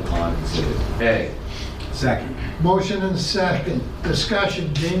as shown on Exhibit A. Second. Motion and second.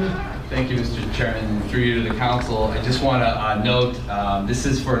 Discussion, Jamie? Thank you, Mr. Chairman, and through you to the council. I just want to note, this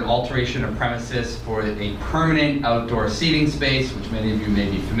is for an alteration of premises for a permanent outdoor seating space, which many of you may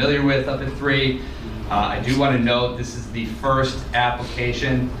be familiar with up at 3. I do want to note this is the first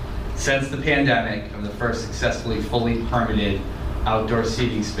application since the pandemic of the first successfully fully permitted outdoor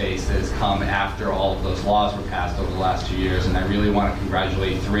seating space that has come after all of those laws were passed over the last 2 years. And I really want to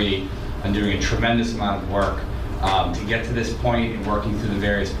congratulate 3 on doing a tremendous amount of work to get to this point and working through the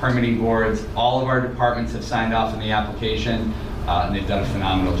various permitting boards. All of our departments have signed off on the application, and they've done a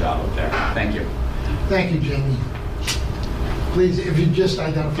phenomenal job up there. Thank you. Thank you, Jamie. Please, if you just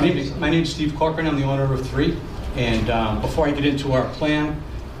identify Good evening. yourself. My name is Steve Corcoran. I'm the owner of 3. And before I get into our plan,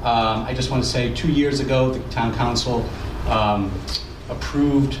 I just want to say 2 years ago, the town council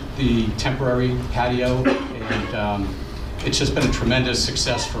approved the temporary patio, and it's just been a tremendous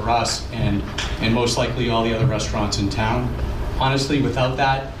success for us and most likely all the other restaurants in town. Honestly, without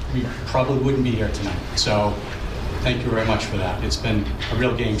that, we probably wouldn't be here tonight. So thank you very much for that. It's been a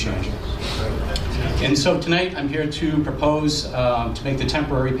real game changer. And so tonight, I'm here to propose to make the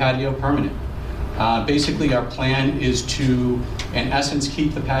temporary patio permanent. Basically, our plan is to, in essence,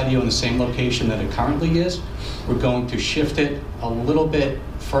 keep the patio in the same location that it currently is. We're going to shift it a little bit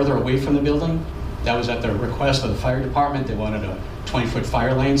further away from the building. That was at the request of the fire department. They wanted a 20-foot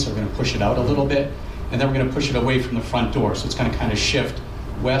fire lane, so we're going to push it out a little bit. And then we're going to push it away from the front door. So it's going to kind of shift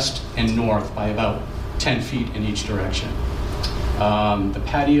west and north by about 10 feet in each direction. The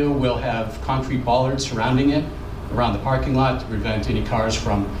patio will have concrete bollards surrounding it around the parking lot to prevent any cars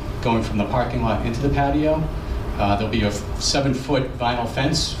from going from the parking lot into the patio. There'll be a 7-foot vinyl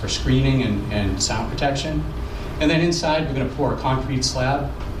fence for screening and sound protection. And then inside, we're going to pour a concrete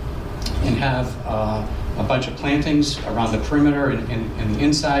slab and have a bunch of plantings around the perimeter and the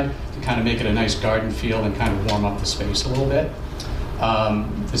inside to kind of make it a nice garden feel and kind of warm up the space a little bit.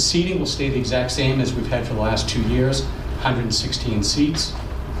 The seating will stay the exact same as we've had for the last 2 years, 116 seats.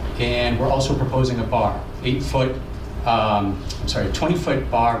 And we're also proposing a bar, 20-foot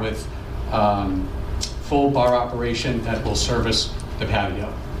bar with full bar operation that will service the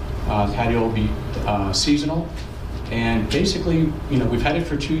patio. The patio will be seasonal. And basically, we've had it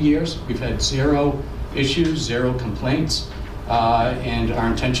for 2 years. We've had 0 issues, 0 complaints, and our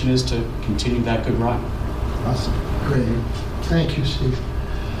intention is to continue that good run. Awesome. Great. Thank you, Steve.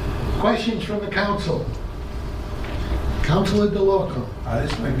 Questions from the council? Councilor DeLoco.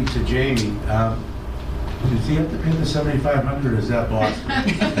 This might be to Jamie. Does he have to pay the $7,500 or is that Boston?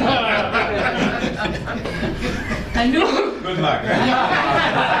 I knew it. Good luck.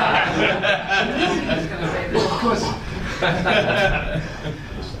 Of course.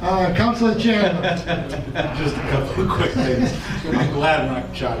 Councilor Chandler. Just a couple of quick things. I'm glad we're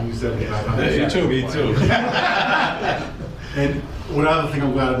not charging you $7,500. Me too. And one other thing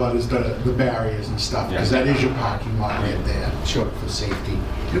I'm glad about is the barriers and stuff, because that is your parking lot right there. Sure. For safety.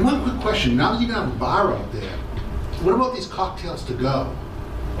 And one quick question, now that you're gonna have a bar out there, what about these cocktails to go?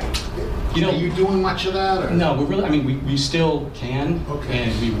 You know, Are you doing much of that, or? no, we really, I mean, we still can, Okay.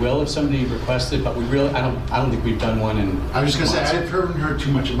 and we will if somebody requests it, but we really, I don't think we've done one in. I was just gonna say, months. I haven't heard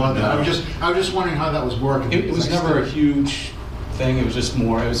too much about that. I was just wondering how that was working. It was never a huge thing, it was just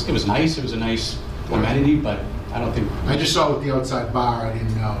more, it was nice, it was a nice amenity, but I don't think. I just saw it with the outside bar, I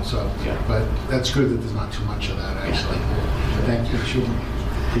didn't know, so, Yeah. but that's good that there's not too much of that, actually. Thank you, sure.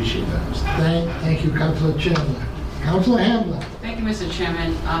 Appreciate that. Thank you, Councilor Chandler. Councilor Hamblin? Thank you, Mr.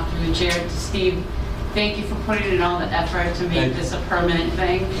 Chairman. Through the chair to Steve, thank you for putting in all the effort to make Thank you. this a permanent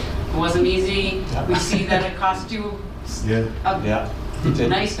thing. It wasn't easy. Yeah. We see that it cost you Yeah. Yeah. a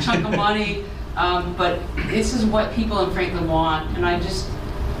nice chunk of money, but this is what people in Franklin want, and I just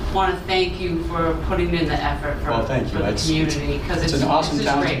want to thank you for putting in the effort for Well, thank you. the It's- community, because It's an awesome this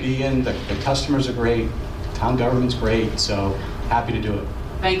is town to great. be in, the customers are great, town government's great, so happy to do it.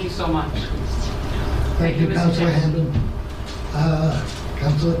 Thank you so much. Thank you, Mr. Councilor Chairman. Hamblin.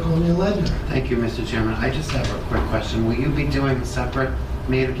 Councilor Colonial Ledger? Thank you, Mr. Chairman. I just have a quick question. Will you be doing a separate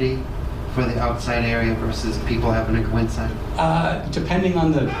mairie for the outside area versus people having to go inside? Depending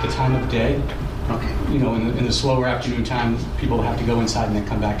on the time of day, Okay. you know, in the slower afternoon time, people have to go inside and then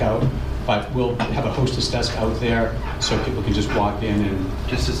come back out. But we'll have a hostess desk out there so people can just walk in and.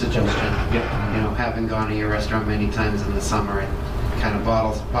 Just a suggestion. Yeah. You know, having gone to your restaurant many times in the summer, it kind of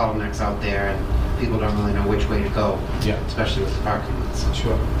bottlenecks out there, and people don't really know which way to go. Yeah. Especially with the parking lots.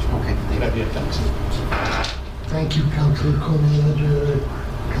 Sure. Okay, thank Good you. idea, thanks. Thank you, Councilor Colonial Ledger.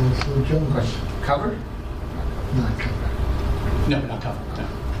 Councilor Jones? Covered? Not covered. No, not covered, no.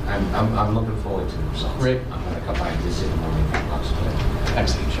 I'm looking forward to the results. Great. I'm gonna come by and visit and we'll make a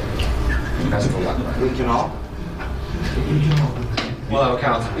Excellent, Chair. Best of luck. We can all? We can all do that. We'll have a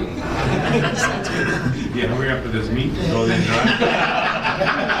council meeting. Yeah, hurry up with this meeting. Go there, drive.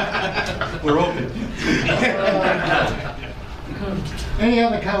 We're open. Any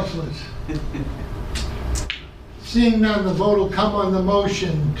other councilors? Seeing none, the vote will come on the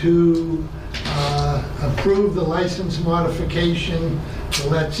motion to approve the license modification to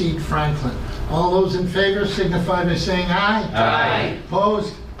Let's Eat Franklin. All those in favor signify by saying aye. Aye.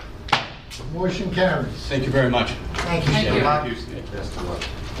 Opposed? Motion carries. Thank you very much. Thank you, Thank sir. you. Best of luck.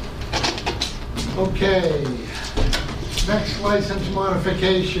 Okay. Next license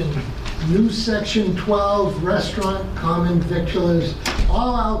modification, new section 12 restaurant common victulars,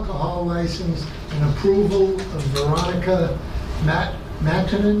 all alcohol license and approval of Veronica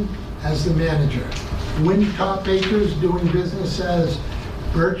Matanen as the manager. Windtop Acres doing business as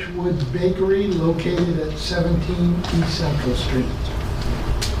Birchwood Bakery located at 17 East Central Street.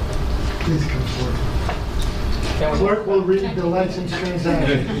 Please come forward. Clerk will read the license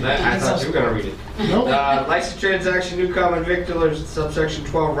transaction. I thought you were gonna read it. Nope. License transaction, new common victulars, subsection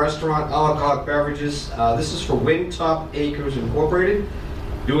 12, restaurant, all alcoholic beverages. This is for Windtop Acres Incorporated,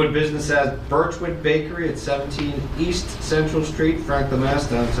 doing business as Birchwood Bakery at 17 East Central Street, Franklin, Mass,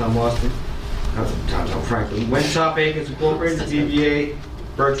 downtown Boston. Downtown Franklin. Windtop Acres Incorporated, DBA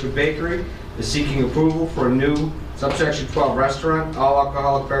Birchwood Bakery, is seeking approval for a new subsection 12 restaurant, all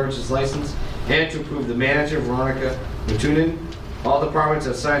alcoholic beverages license, and to approve the manager, Veronica Matunin. All departments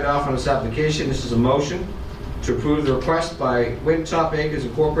have signed off on this application. This is a motion to approve the request by Windtop Acres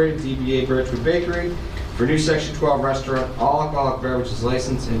Incorporated, DBA Birchwood Bakery, for new Section 12 restaurant, all alcoholic beverages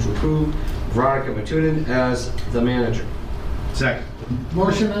license, and to approve Veronica Matunin as the manager. Second.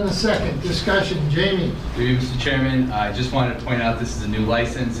 Motion and a second. Discussion. Jamie? Through you, Mr. Chairman, I just wanted to point out this is a new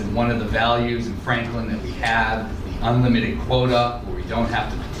license, and one of the values in Franklin that we have is the unlimited quota, where we don't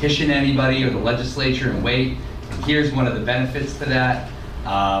have to petition anybody or the legislature and wait. And here's one of the benefits to that,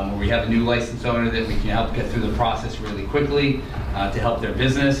 where we have a new license owner that we can help get through the process really quickly to help their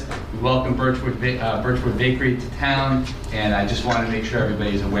business. We welcome Birchwood Bakery to town, and I just wanted to make sure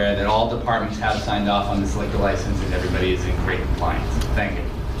everybody's aware that all departments have signed off on this liquor license and everybody is in great compliance. Thank you.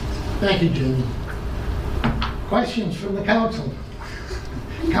 Thank you, Jamie. Questions from the council?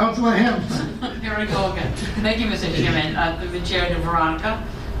 Councilor Hampton? Here we go again. Thank you, Mr. Chairman. Through the chair to Veronica.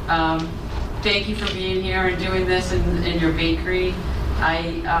 Thank you for being here and doing this in your bakery.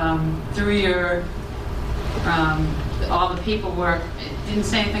 Through your, all the paperwork, it didn't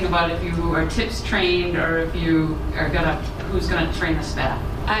say anything about if you are tips trained or if you are who's gonna train the staff.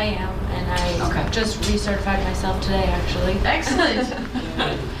 I am, and I Okay. just recertified myself today, actually. Excellent.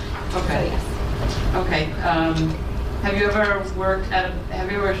 Okay. So, yes. Okay. Have you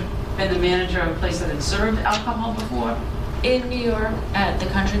ever been the manager of a place that had served alcohol before? In New York, at the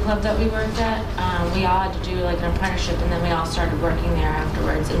country club that we worked at, we all had to do like an apprenticeship, and then we all started working there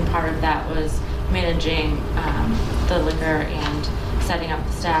afterwards. And part of that was managing the liquor and setting up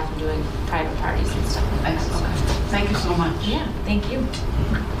the staff and doing private parties and stuff like that. Excellent. Okay. Thank you so much. Yeah, thank you.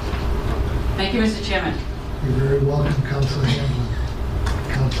 Thank you, Mr. Chairman. You're very welcome, Councilor Hamlin.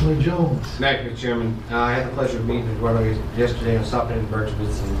 Councilor Jones. Thank you, Chairman. I had the pleasure of meeting with Rotary yesterday and stopping in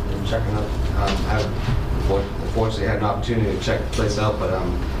Birchwoods and checking out. I unfortunately had an opportunity to check the place out, but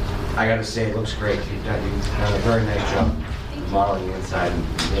I got to say it looks great. You've done a very nice job modeling the inside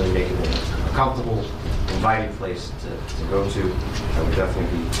and really making it a comfortable, inviting place to go to. I would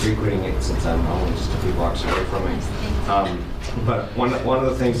definitely be frequenting it since I'm only just a few blocks away from it. But one of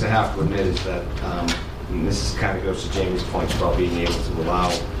the things I have to admit is that, and this kind of goes to Jamie's point about being able to allow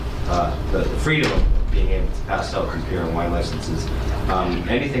the freedom of being able to pass out beer and wine licenses,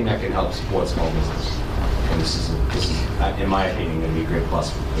 anything that can help support small business. And this is in my opinion, going to be a great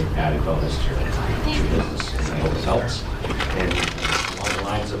plus for the added bonus to your business. And I hope it helps. And along the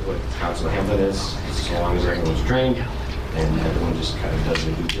lines of what Councilor Hamlin is, so long as everyone's trained and everyone just kind of does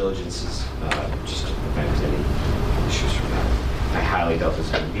their due diligences, just to prevent any issues from that. I highly doubt there's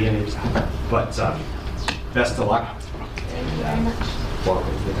going to be any, but best of luck and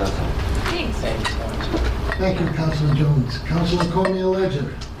welcome to the downtown. Thanks. Thank you so much. Thank you, Councilor Jones. Councilor Cormier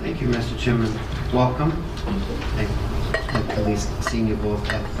Ledger. Thank you, Mr. Chairman. Welcome. I've at least seen you both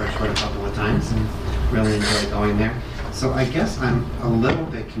at Birchwood a couple of times and really enjoyed going there. So I guess I'm a little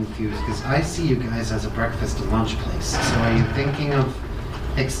bit confused because I see you guys as a breakfast and lunch place. So are you thinking of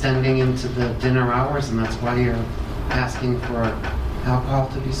extending into the dinner hours and that's why you're asking for alcohol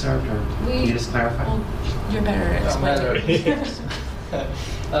to be served, or can you just clarify? Well, you're better at explaining.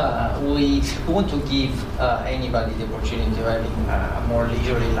 We want to give anybody the opportunity of having a more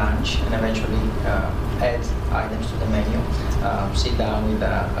leisurely lunch and eventually add items to the menu. Sit down with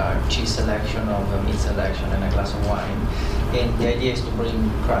a cheese selection, of a meat selection, and a glass of wine. And the idea is to bring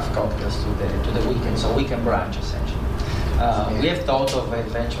craft cocktails to the weekend, so weekend brunch essentially. We have thought of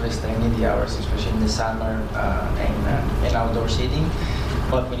eventually extending the hours, especially in the summer and outdoor seating,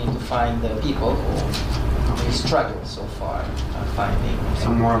 but we need to find the people who we struggle so far finding. So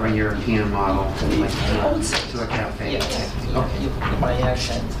more of a European model, like to a cafe. Yes. Okay. My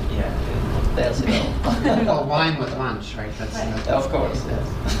accent, yeah, tells it all. Well, wine with lunch, right? That's of course, yes.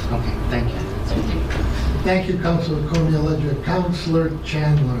 Okay, thank you. Thank you. Thank you, Councilor Cormier Ledger. Councilor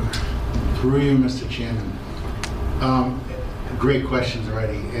Chandler. Through you, Mr. Chairman. Great questions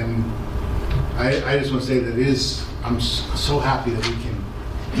already, and I just want to say that I'm so happy that we can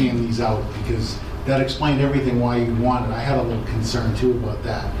hand these out because that explained everything why you wanted. I had a little concern too about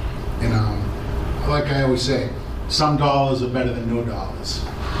that, and like I always say, some dollars are better than no dollars.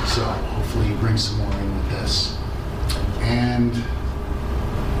 So hopefully you bring some more in with this. And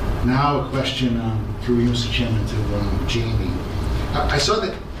now a question through you, Mr. Chairman, to Jamie. I saw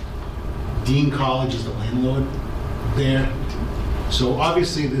that Dean College is the landlord there. So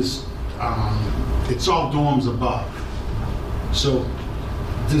obviously there's, it's all dorms above. So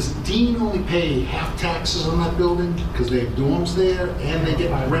does Dean only pay half taxes on that building because they have dorms there and they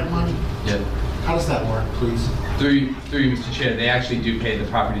get rent money? Yeah. How does that work, please? Through you, Mr. Chair, they actually do pay the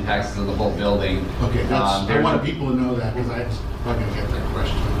property taxes of the whole building. Okay, I want people to know that because I'm going to get that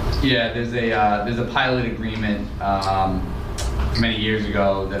question. Yeah, there's a pilot agreement many years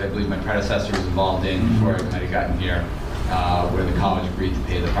ago that I believe my predecessor was involved in before I might have gotten here, where the college agreed to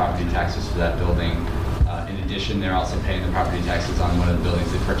pay the property taxes for that building. In addition, they're also paying the property taxes on one of the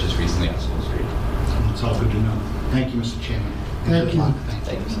buildings they purchased recently on School Street. It's all good to know. Thank you, Mr. Chairman. Thank you.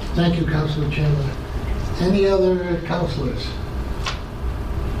 Thank you. Thank you, Councilor Chandler. Any other councilors?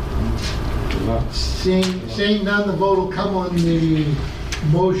 Seeing none, the vote will come on the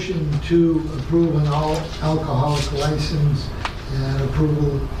motion to approve an all-alcoholic license and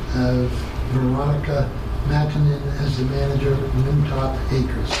approval of Veronica Matanin as the manager of Winthrop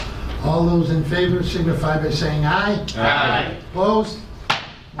Acres. All those in favor signify by saying aye. Aye. Opposed?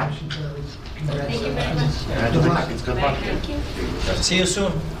 Motion carries. Thank you very much. Congratulations. Good luck. Thank you. See you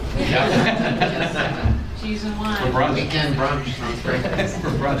soon. Cheese and For wine. brunch. Weekend brunch sounds great.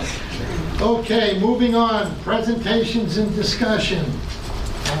 For brunch. Okay, moving on. Presentations and discussion.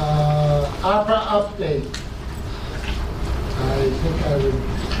 Opera update. I think I would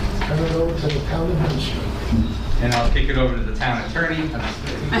turn it over to the town administrator. And I'll kick it over to the town attorney. I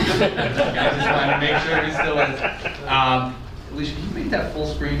just wanted to make sure he still is. Alicia, can you make that full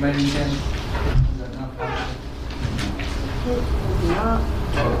screen by any chance? Is that not possible?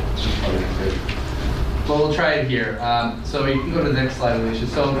 Well, we'll try it here. So you can go to the next slide, Alicia.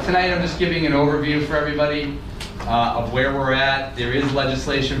 So tonight I'm just giving an overview for everybody of where we're at. There is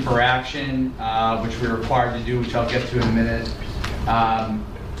legislation for action, which we're required to do, which I'll get to in a minute.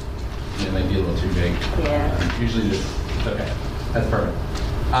 It might be a little too big. Yeah. Usually this, okay. That's perfect.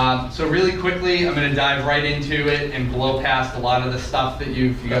 So really quickly, I'm going to dive right into it and blow past a lot of the stuff that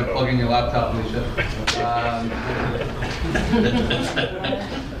you got to plug in your laptop, Alicia.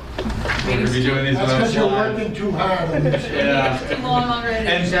 We're going to be doing these That's without because you're slides. working too hard on this. Yeah. Too long already.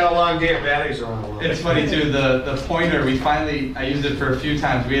 And It's how long their batteries are on. it's funny too, the pointer, I used it for a few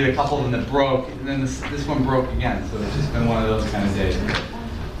times. We had a couple of them that broke, and then this one broke again, so it's just been one of those kind of days.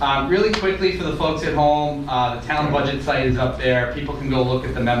 Really quickly for the folks at home, the town budget site is up there. People can go look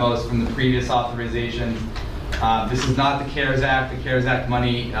at the memos from the previous authorizations. This is not the CARES Act. The CARES Act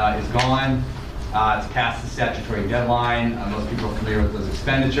money is gone. It's past the statutory deadline. Most people are familiar with those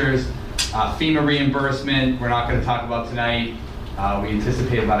expenditures. FEMA reimbursement, we're not going to talk about tonight. We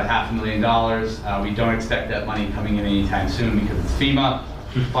anticipate about $500,000. We don't expect that money coming in anytime soon because it's FEMA,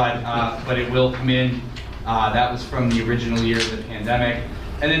 but it will come in. That was from the original year of the pandemic.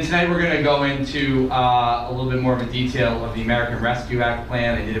 And then tonight we're going to go into a little bit more of a detail of the American Rescue Act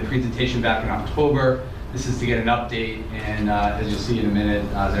plan. I did a presentation back in October. This is to get an update, and as you'll see in a minute,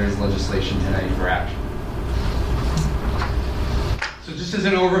 there is legislation tonight for action. So just as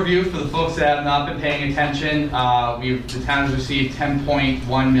an overview for the folks that have not been paying attention, the town has received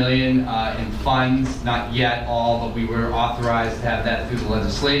 $10.1 million in funds, not yet all, but we were authorized to have that through the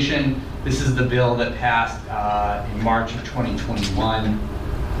legislation. This is the bill that passed in March of 2021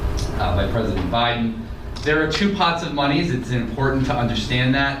 by President Biden. There are two pots of monies. It's important to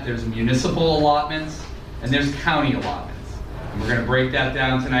understand that. There's municipal allotments and there's county allotments. And we're going to break that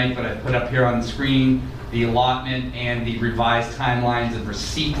down tonight, but I put up here on the screen the allotment and the revised timelines of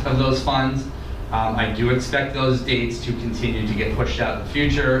receipt of those funds. I do expect those dates to continue to get pushed out in the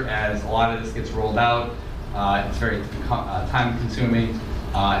future as a lot of this gets rolled out. It's very time consuming.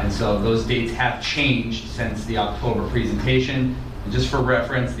 And so those dates have changed since the October presentation. And just for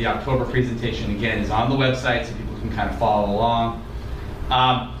reference, the October presentation, again, is on the website so people can kind of follow along.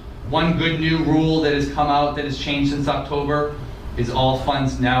 One good new rule that has come out that has changed since October is all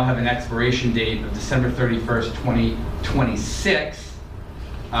funds now have an expiration date of December 31st, 2026.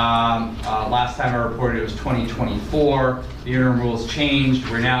 Last time I reported it was 2024. The interim rules changed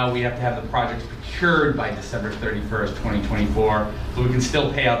where now we have to have the projects procured by December 31st, 2024, but we can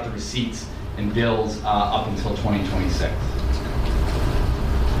still pay out the receipts and bills up until 2026.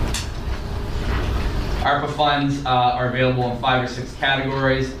 ARPA funds are available in 5 or 6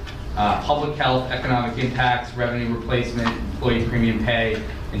 categories. Public health, economic impacts, revenue replacement, employee premium pay,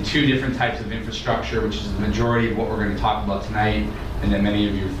 and 2 different types of infrastructure, which is the majority of what we're going to talk about tonight and that many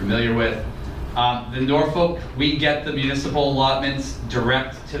of you are familiar with. The Norfolk, we get the municipal allotments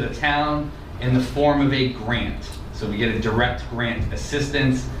direct to the town in the form of a grant. So we get a direct grant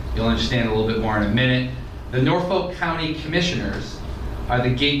assistance. You'll understand a little bit more in a minute. The Norfolk County Commissioners are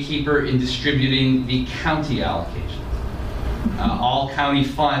the gatekeeper in distributing the county allocations. All county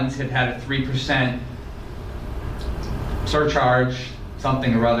funds have had a 3% surcharge,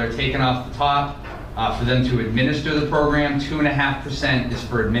 something or other, taken off the top for them to administer the program. 2.5% is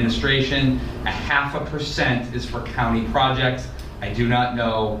for administration. 0.5% is for county projects. I do not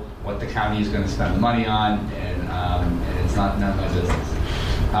know what the county is going to spend the money on, and it's none of my business.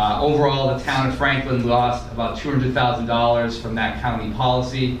 Overall, the town of Franklin lost about $200,000 from that county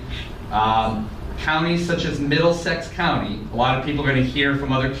policy. Counties such as Middlesex County, a lot of people are going to hear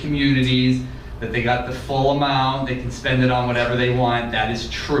from other communities that they got the full amount, they can spend it on whatever they want. That is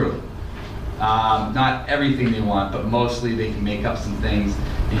true. Not everything they want, but mostly they can make up some things,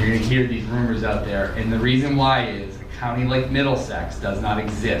 and you're going to hear these rumors out there. And the reason why is a county like Middlesex does not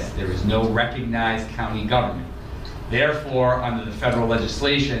exist. There is no recognized county government. Therefore, under the federal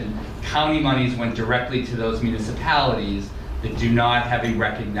legislation, county monies went directly to those municipalities that do not have a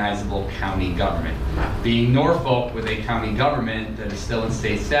recognizable county government. Being Norfolk with a county government that is still in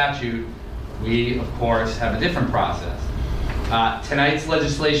state statute, we, of course, have a different process. Tonight's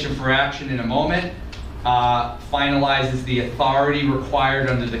legislation for action in a moment finalizes the authority required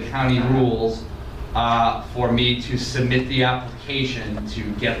under the county rules for me to submit the application to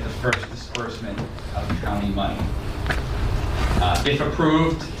get the first disbursement of the county money. If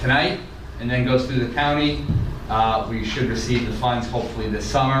approved tonight and then goes through the county, we should receive the funds hopefully this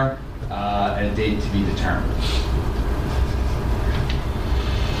summer at a date to be determined.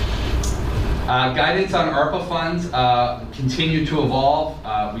 Guidance on ARPA funds continue to evolve.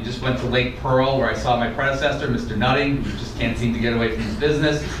 We just went to Lake Pearl where I saw my predecessor, Mr. Nutting, who just can't seem to get away from his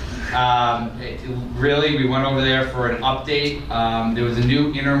business. Really, we went over there for an update. There was a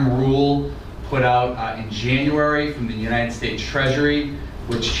new interim rule put out in January from the United States Treasury,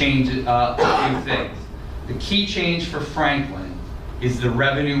 which changed a few things. The key change for Franklin is the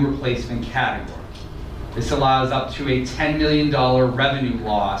revenue replacement category. This allows up to a $10 million revenue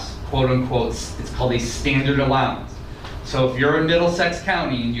loss, quote unquote. It's called a standard allowance. So if you're in Middlesex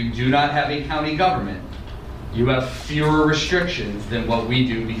County and you do not have a county government, you have fewer restrictions than what we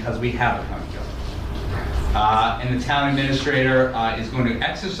do because we have a county government. And the town administrator is going to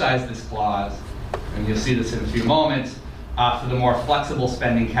exercise this clause, and you'll see this in a few moments, for the more flexible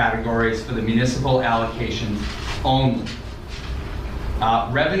spending categories for the municipal allocations only.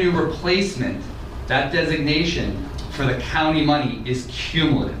 Revenue replacement, that designation for the county money is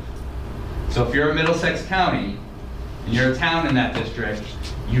cumulative. So if you're in Middlesex County and you're a town in that district,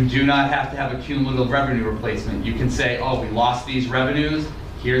 you do not have to have a cumulative revenue replacement. You can say, oh, we lost these revenues,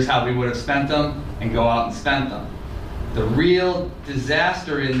 here's how we would have spent them, and go out and spend them. The real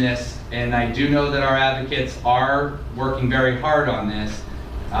disaster in this, and I do know that our advocates are working very hard on this,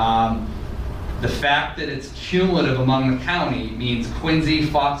 the fact that it's cumulative among the county means Quincy,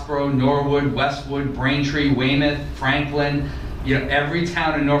 Foxborough, Norwood, Westwood, Braintree, Weymouth, Franklin, every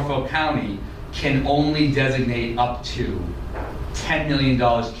town in Norfolk County can only designate up to $10 million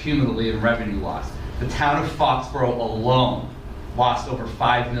cumulatively in revenue loss. The town of Foxborough alone lost over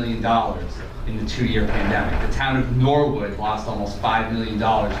 $5 million in the 2-year pandemic. The town of Norwood lost almost $5 million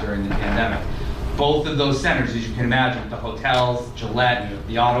during the pandemic. Both of those centers, as you can imagine, the hotels, Gillette,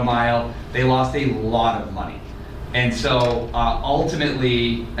 the Auto Mile, they lost a lot of money. And so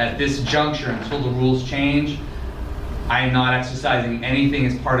ultimately, at this juncture, until the rules change, I am not exercising anything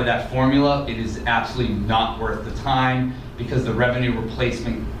as part of that formula. It is absolutely not worth the time, because the revenue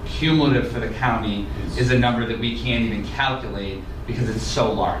replacement cumulative for the county is a number that we can't even calculate because it's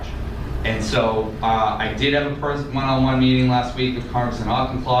so large. And so I did have a one-on-one meeting last week with Congressman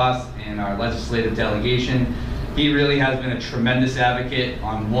Auchincloss and our legislative delegation. He really has been a tremendous advocate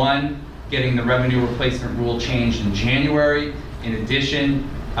on, one, getting the revenue replacement rule changed in January. In addition,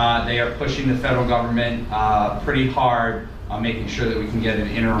 they are pushing the federal government pretty hard on making sure that we can get an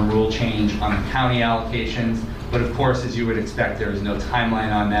interim rule change on the county allocations. But of course, as you would expect, there is no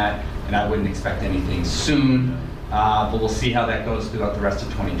timeline on that, and I wouldn't expect anything soon. But we'll see how that goes throughout the rest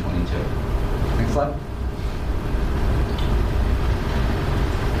of 2022. Next slide.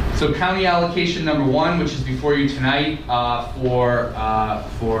 So county allocation number 1, which is before you tonight for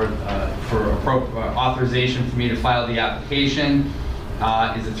authorization for me to file the application,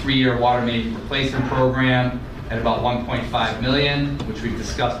 is a 3-year water main replacement program at about $1.5 million, which we've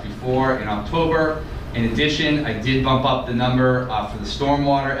discussed before in October. In addition, I did bump up the number for the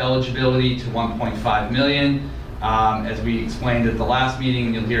stormwater eligibility to $1.5 million. As we explained at the last meeting,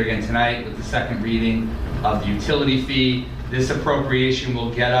 and you'll hear again tonight with the second reading of the utility fee. This appropriation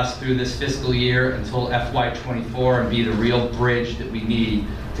will get us through this fiscal year until FY24 and be the real bridge that we need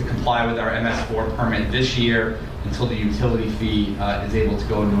to comply with our MS4 permit this year until the utility fee is able to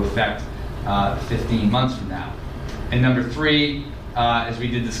go into effect 15 months from now. And number 3, as we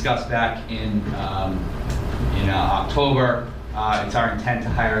did discuss back in October, it's our intent to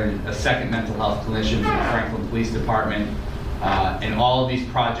hire a second mental health clinician for the Franklin Police Department. And all of these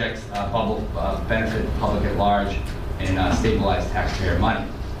projects benefit the public at large and stabilize taxpayer money.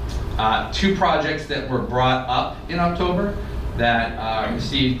 2 projects that were brought up in October that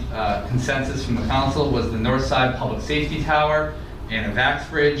received consensus from the council was the North Side Public Safety Tower and a VAX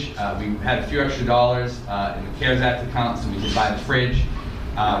fridge. We had a few extra dollars in the CARES Act account, so we could buy the fridge,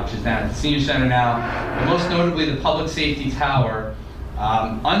 which is down at the senior center now. And most notably, the public safety tower,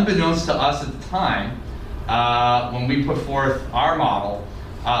 unbeknownst to us at the time, when we put forth our model,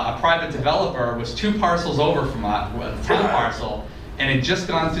 a private developer was 2 parcels over from the town parcel, and had just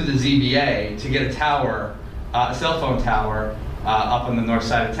gone through the ZBA to get a tower, a cell phone tower, up on the north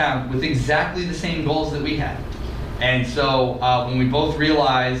side of town with exactly the same goals that we had. And so when we both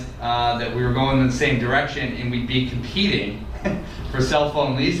realized that we were going in the same direction and we'd be competing for cell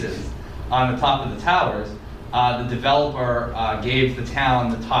phone leases on the top of the towers, the developer gave the town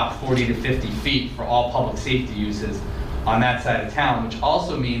the top 40 to 50 feet for all public safety uses on that side of town, which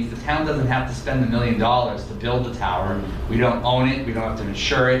also means the town doesn't have to spend $1 million to build the tower. We don't own it, we don't have to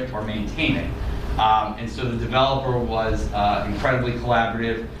insure it or maintain it. And so the developer was incredibly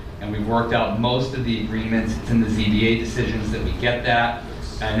collaborative, and we've worked out most of the agreements. It's in the ZBA decisions that we get that.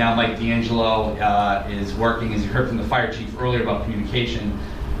 And now Mike D'Angelo is working, as you heard from the fire chief earlier about communication,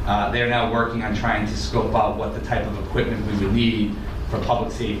 they're now working on trying to scope out what the type of equipment we would need for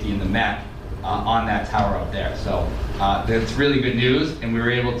public safety in the MEC on that tower up there. So that's really good news, and we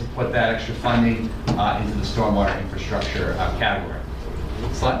were able to put that extra funding into the stormwater infrastructure category.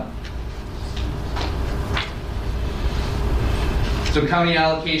 Next slide. So county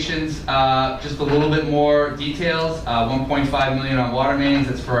allocations, just a little bit more details. 1.5 million on water mains.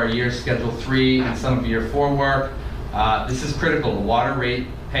 That's for our year Schedule 3 and some of year 4 work. This is critical. The water rate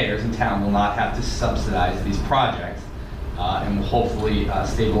payers in town will not have to subsidize these projects and will hopefully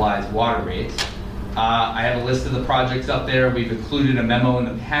stabilize water rates. I have a list of the projects up there. We've included a memo in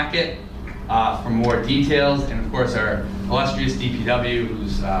the packet for more details, and of course our illustrious DPW,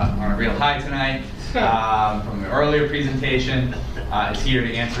 who's on a real high tonight from the earlier presentation, is here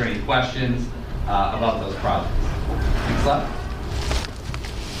to answer any questions about those projects. Next slide.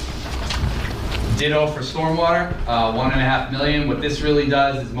 Ditto for stormwater, 1.5 million. What this really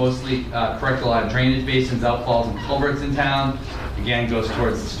does is mostly correct a lot of drainage basins, outfalls, and culverts in town. Again, goes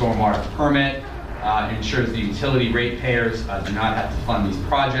towards the stormwater permit. Ensures the utility ratepayers do not have to fund these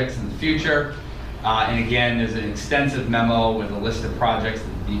projects in the future. And again, there's an extensive memo with a list of projects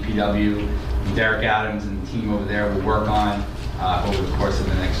that the DPW, and Derek Adams and the team over there will work on over the course of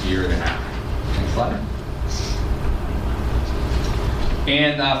the next year and a half. Next slide.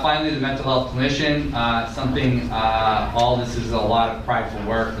 And finally, the mental health clinician, all this is a lot of prideful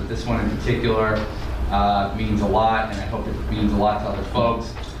work, but this one in particular means a lot, and I hope it means a lot to other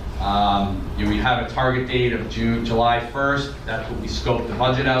folks. We have a target date of July 1st. That's what we scoped the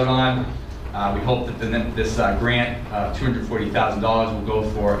budget out on. We hope that this grant of $240,000 will go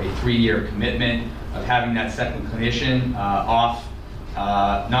for a 3-year commitment of having that second clinician off,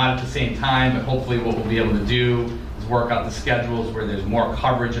 not at the same time, but hopefully what we'll be able to do is work out the schedules where there's more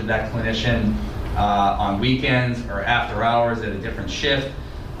coverage of that clinician on weekends or after hours at a different shift.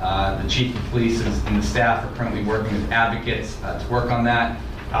 The chief of police and the staff are currently working with advocates to work on that.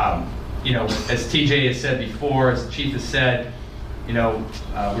 As TJ has said before, as the chief has said, we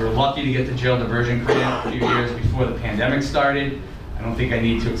were lucky to get the jail diversion grant a few years before the pandemic started. I don't think I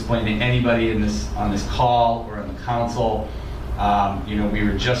need to explain to anybody on this call or in the council. We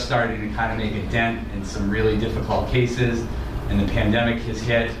were just starting to kind of make a dent in some really difficult cases, and the pandemic has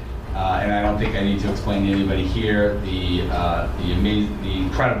hit. And I don't think I need to explain to anybody here the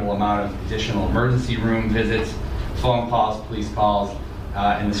incredible amount of additional emergency room visits, phone calls, police calls,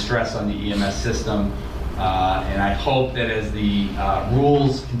 and the stress on the EMS system. And I hope that as the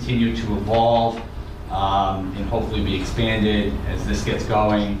rules continue to evolve and hopefully be expanded as this gets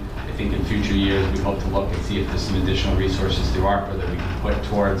going, I think in future years we hope to look and see if there's some additional resources through ARPA that we can put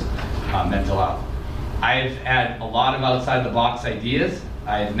towards mental health. I've had a lot of outside the box ideas.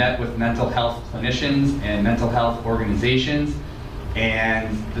 I've met with mental health clinicians and mental health organizations,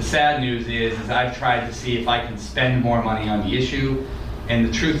 and the sad news is I've tried to see if I can spend more money on the issue, and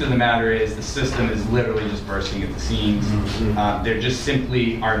the truth of the matter is the system is literally just bursting at the seams. There just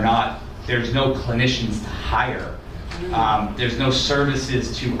simply are not, there's no clinicians to hire. There's no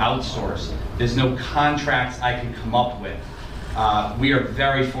services to outsource. There's no contracts I can come up with. We are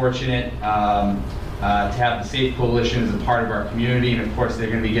very fortunate to have the SAFE Coalition as a part of our community, and of course they're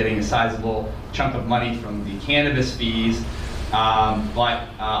going to be getting a sizable chunk of money from the cannabis fees, but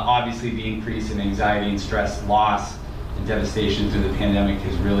obviously the increase in anxiety and stress, loss, and devastation through the pandemic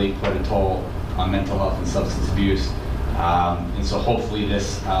has really put a toll on mental health and substance abuse. And so hopefully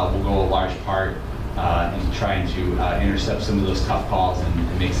this will go a large part in trying to intercept some of those tough calls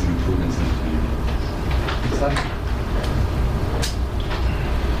and make some improvements in the community. Next slide.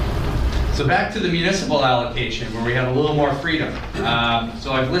 So back to the municipal allocation, where we have a little more freedom.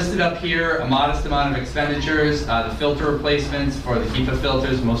 So I've listed up here a modest amount of expenditures. The filter replacements for the HEPA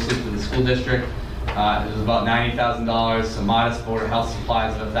filters, mostly for the school district, it was about $90,000. Some modest border health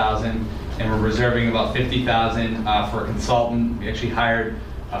supplies of $1,000, and we're reserving about $50,000 for a consultant. We actually hired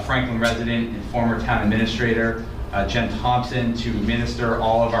a Franklin resident and former town administrator, Jen Thompson, to administer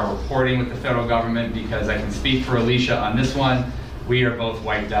all of our reporting with the federal government, because I can speak for Alicia on this one. We are both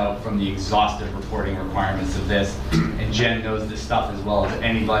wiped out from the exhaustive reporting requirements of this, and Jen knows this stuff as well as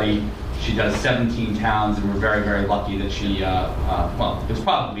anybody. She does 17 towns, and we're very, very lucky that she, well, it was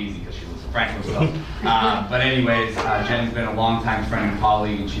probably easy because she lives in Franklinville. But anyways, Jen's been a longtime friend and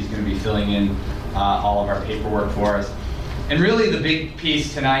colleague, and she's going to be filling in all of our paperwork for us. And really the big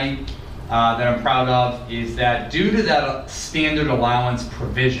piece tonight that I'm proud of is that due to that standard allowance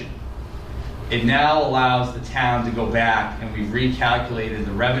provision, it now allows the town to go back, and we've recalculated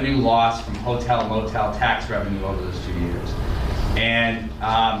the revenue loss from hotel motel tax revenue over those 2 years. And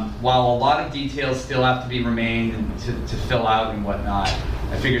while a lot of details still have to be remained to fill out and whatnot,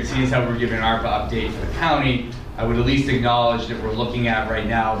 I figured seeing as how we're giving an ARPA update for the county, I would at least acknowledge that we're looking at right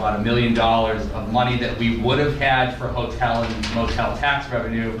now about $1 million of money that we would have had for hotel and motel tax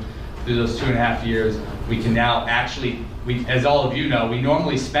revenue through those 2.5 years, we can now actually, as all of you know, we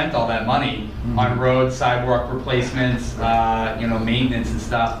normally spent all that money on road, sidewalk replacements, maintenance and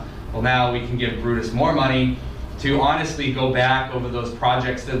stuff. Well, now we can give Brutus more money to honestly go back over those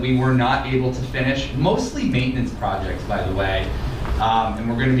projects that we were not able to finish, mostly maintenance projects, by the way. And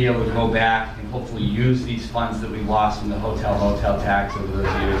we're going to be able to go back and hopefully use these funds that we lost from the hotel tax over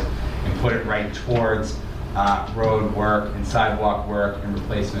those years and put it right towards road work and sidewalk work and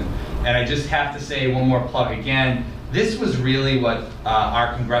replacement. And I just have to say one more plug again. This was really what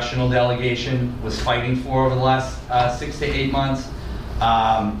our congressional delegation was fighting for over the last 6 to 8 months.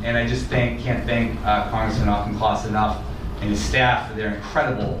 And I just can't thank Congressman Auchincloss enough and his staff for their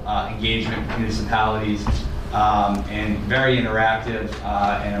incredible engagement with municipalities and very interactive.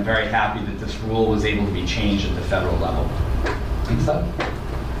 And I'm very happy that this rule was able to be changed at the federal level. Next up.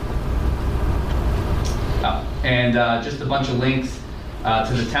 And just a bunch of links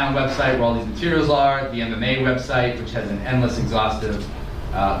to the town website where all these materials are, the MMA website, which has an endless, exhaustive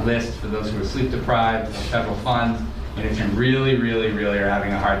list for those who are sleep deprived of federal funds. And if you really, really, really are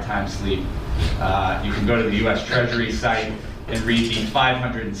having a hard time sleep, you can go to the U.S. Treasury site and read the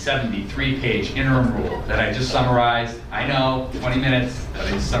 573-page interim rule that I just summarized. I know, 20 minutes, but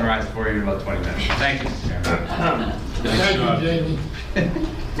I just summarized for you in about 20 minutes. Thank you, Mr. Chairman. Thank you,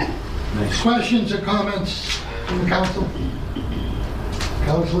 Jamie. Questions or comments from the council?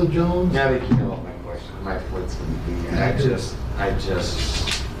 Councilor Jones? Now that you know what my question, my point's going to be, I just.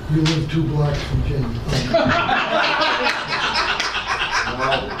 You live 2 blocks from Jamie.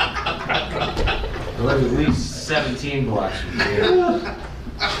 I live at least 17 blocks from here.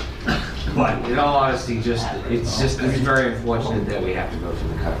 But in all honesty, it's very unfortunate that we have to go through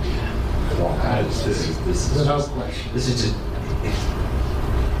the cut. Without question. This is just,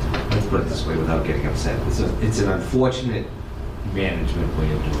 let's put it this way without getting upset. It's an unfortunate management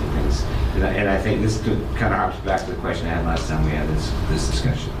way of doing things. And I think this kind of harps back to the question I had last time we had this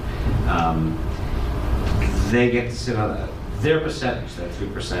discussion. They get to sit on their percentage, that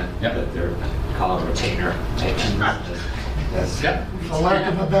 3% that they're called retainer. For lack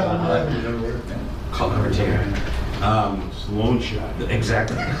of a better word. Called a retainer. Loan shot.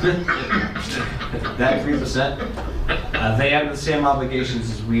 Exactly. That 3%, they have the same obligations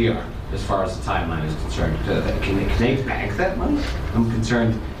as we are, as far as the timeline is concerned. Can they bank that money? I'm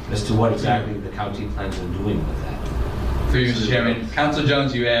concerned as to what exactly the county plans on doing with that. Through you, Mr. Chairman. Councilor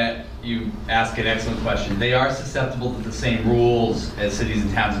Jones, you ask an excellent question. They are susceptible to the same rules as cities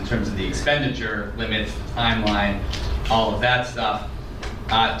and towns in terms of the expenditure limits, timeline, all of that stuff.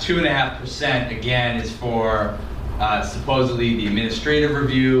 2.5% again is for supposedly the administrative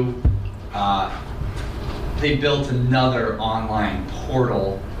review. They built another online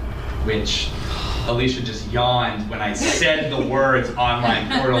portal, which Alicia just yawned when I said the words online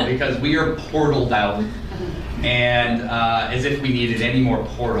portal, because we are portaled out. And as if we needed any more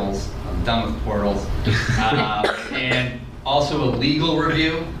portals. I'm done with portals. And also a legal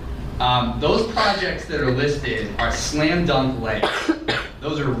review. Those projects that are listed are slam dunk legs.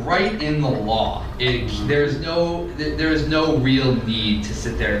 Those are right in the law. There is no real need to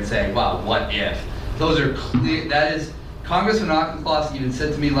sit there and say, wow, what if? Those are clear. That is, Congressman Auchincloss even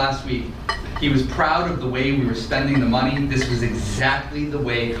said to me last week, he was proud of the way we were spending the money. This was exactly the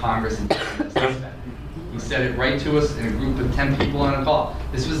way Congress intended us to spend it. He said it right to us in a group of 10 people on a call.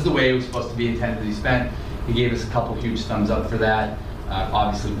 This was the way it was supposed to be intended to be spent. He gave us a couple huge thumbs up for that.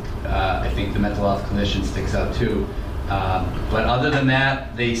 Obviously, I think the mental health clinician sticks out too. But other than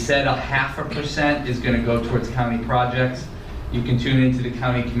that, they said 0.5% is going to go towards county projects. You can tune into the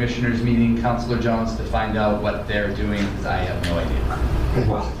county commissioners meeting, Councilor Jones, to find out what they're doing, because I have no idea.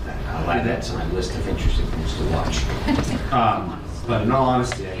 Well, I'll add that to my list of interesting things to watch. But in all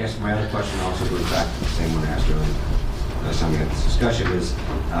honesty, I guess my other question also goes back to the same one I asked earlier. Last time we had this discussion is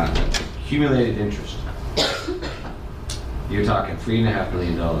accumulated interest. You're talking $3.5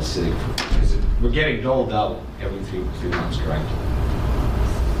 million sitting for, we're getting doled out every three months, correct?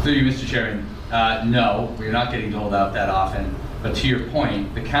 Through you, Mr. Chairman, no, we're not getting doled out that often. But to your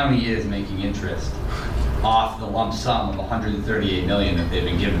point, the county is making interest off the lump sum of $138 million that they've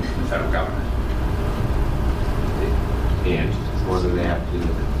been given from the federal government. And what do they have to do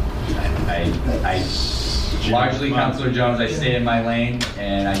with it? I largely, Councilor Jones, I stay in my lane,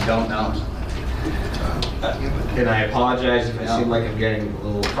 and I don't know. And I apologize if I seem like I'm getting a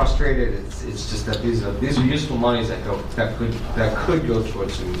little frustrated. It's just that these are useful monies that could go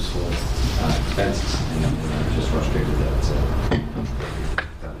towards some useful expenses, and I'm just frustrated that it's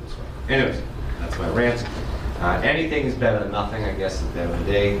done this way. Anyways, that's my rant. Anything is better than nothing, I guess, at the end of the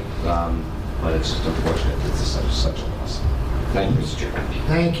day. But it's just unfortunate that it's such a loss. Thank you, Mr. Chairman.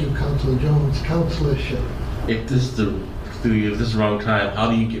 Thank you, Councilor Jones. Councilor Shiller. If this is the wrong time, how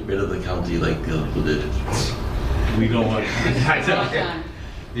do you get rid of the county like the other did? We don't want.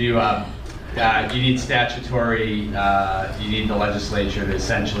 You need statutory, you need the legislature to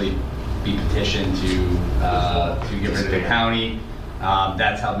essentially be petitioned to get rid of the county.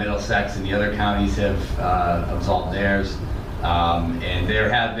 That's how Middlesex and the other counties have absolved theirs. And there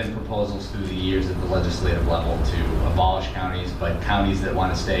have been proposals through the years at the legislative level to abolish counties, but counties that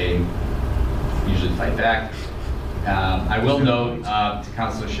want to stay usually fight back. I will note to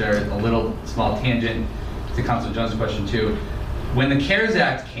Councilor Sherrod, a little small tangent to Councilor Jones' question too. When the CARES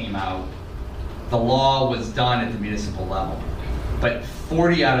Act came out, the law was done at the municipal level. But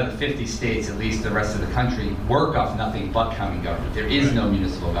 40 out of the 50 states, at least the rest of the country, work off nothing but county government. There is no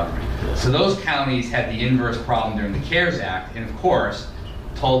municipal government. So those counties had the inverse problem during the CARES Act, and of course,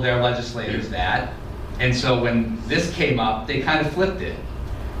 told their legislators that. And so when this came up, they kind of flipped it.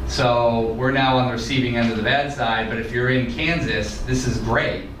 So we're now on the receiving end of the bad side, but if you're in Kansas, this is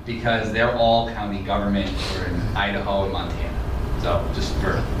great because they're all county government, or in Idaho and Montana. So just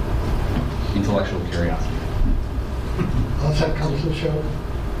for intellectual curiosity. How's that, Councilor Sherrod?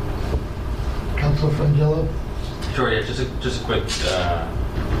 Councilor Frangillo? Sure, yeah, just a quick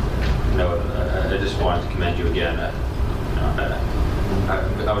note. I just wanted to commend you again.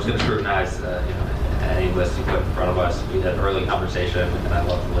 I was going to scrutinize any list you put in front of us. We had an early conversation, and I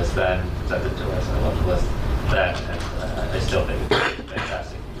loved the list then, presented to us. I loved the list then, and I still think it's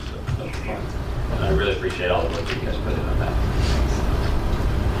fantastic use of the funds. And I really appreciate all the work that you guys put in on that.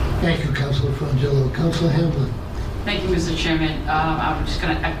 Thank you, Councilor Frangillo. Councilor Hamblin? Thank you, Mr. Chairman. I'm just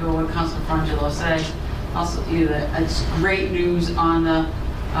going to echo what Councilor Frangillo said. Also, it's great news on the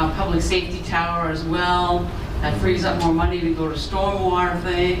public safety tower as well. That frees up more money to go to stormwater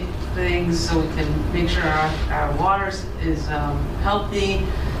things, so we can make sure our water is healthy.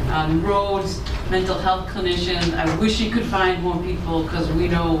 Roads, mental health clinicians. I wish you could find more people because we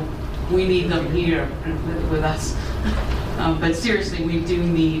know we need them here with us. But seriously, we do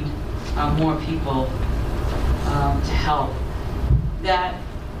need more people to help. That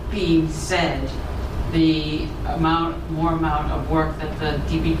being said, the more amount of work that the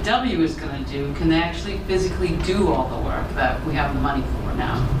DPW is going to do, can they actually physically do all the work that we have the money for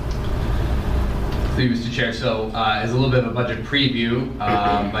now? Thank you, Mr. Chair. So as a little bit of a budget preview,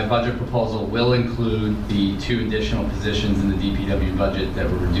 my budget proposal will include the 2 additional positions in the DPW budget that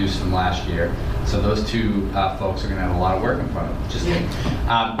were reduced from last year. So those 2 folks are going to have a lot of work in front of them. Just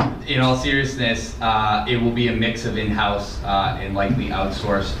in all seriousness, it will be a mix of in-house and likely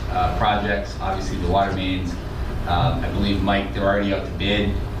outsourced projects. Obviously, the water mains, I believe, Mike, they're already out to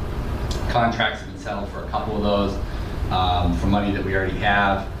bid. Contracts have been settled for a couple of those for money that we already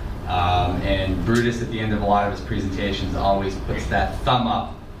have. And Brutus, at the end of a lot of his presentations, always puts that thumb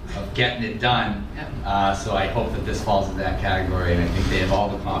up of getting it done. So I hope that this falls into that category, and I think they have all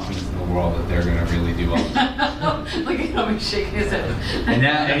the confidence in the world that they're going to really do all this. Look at how he's shaking his head.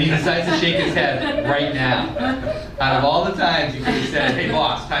 And he decides to shake his head right now. Out of all the times you could have said, "Hey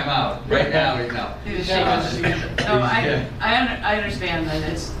boss, time out." Right now, no. He just shakes his head. No, I understand that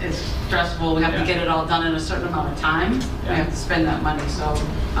it's stressful. We have to get it all done in a certain amount of time. We have to spend that money. So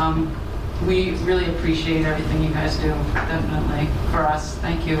we really appreciate everything you guys do, definitely, for us.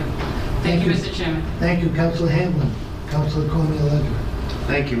 Thank you. Thank you, Mr. Chairman. Thank you, Councilor Hamblin. Councilor Cormier-Ledger.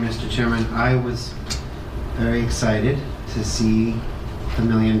 Thank you, Mr. Chairman. I was very excited to see the $1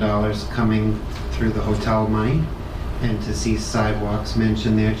 million coming through the hotel money and to see sidewalks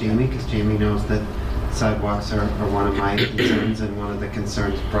mentioned there, Jamie, because Jamie knows that sidewalks are one of my concerns and one of the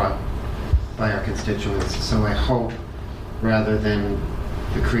concerns brought by our constituents. So I hope, rather than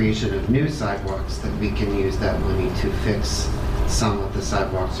the creation of new sidewalks, that we can use that money to fix some of the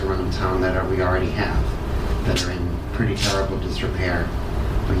sidewalks around town that we already have, that are in pretty terrible disrepair.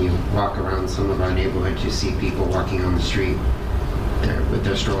 When you walk around some of our neighborhoods, you see people walking on the street with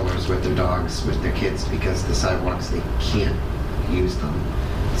their strollers, with their dogs, with their kids, because the sidewalks, they can't use them.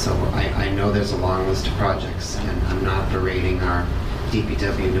 So I know there's a long list of projects, and I'm not berating our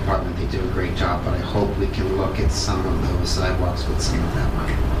DPW department. They do a great job, but I hope we can look at some of those sidewalks with some of that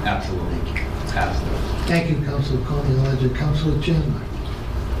money. Absolutely. Thank you. Absolutely. Thank you, Councilor Cormier-Ledger. Councilor Chandler.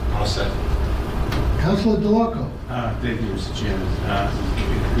 All set. Councilor DeLocco. Thank you, Mr.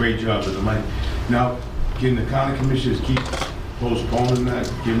 Chairman. Great job with the money. Now, can the county commissioners keep postponing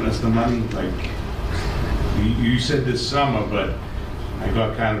that, giving us the money? Like, you said this summer, but I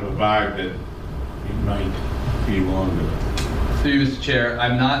got kind of a vibe that it might be longer. Through you, Mr. Chair,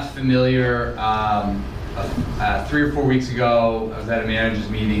 I'm not familiar 3 or 4 weeks ago, I was at a manager's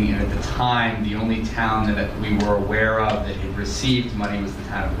meeting, and at the time, the only town that we were aware of that had received money was the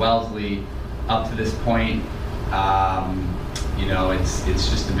town of Wellesley. Up to this point, you know, it's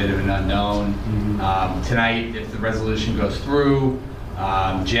just a bit of an unknown. Tonight, if the resolution goes through,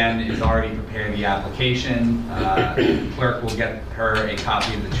 Jen has already prepared the application. The clerk will get her a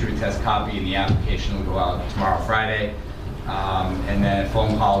copy of the true test copy, and the application will go out tomorrow, Friday. And then a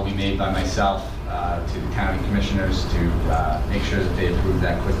phone call will be made by myself to the county commissioners to make sure that they approve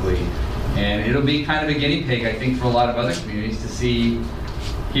that quickly. And it'll be kind of a guinea pig, I think, for a lot of other communities to see,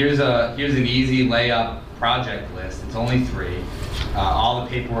 here's an easy layup project list. It's only 3. All the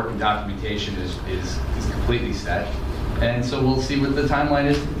paperwork and documentation is completely set. And so we'll see what the timeline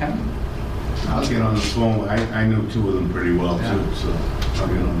is for the county. I'll get on the phone. I know 2 of them pretty well too, so I'll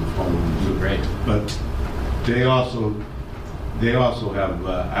get on the phone with them too. Great. But they also have,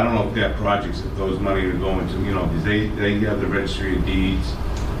 I don't know if they have projects that those money are going to, you know, because they have the registry of deeds.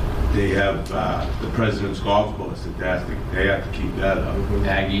 They have the president's golf course that they have to keep that up.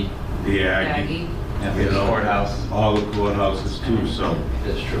 Aggie. The Aggie. Yeah, You know, courthouse. all the courthouses too, so.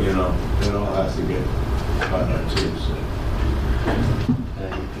 That's true. You know, that all has to get cut out too, so.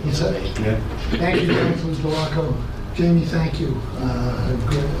 Yeah. Thank you, Councilor Delaco. Jamie, thank you. A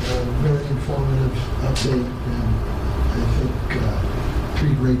very informative update, and I think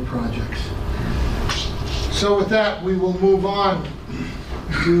 3 great projects. So with that, we will move on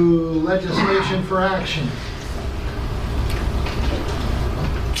to legislation for action.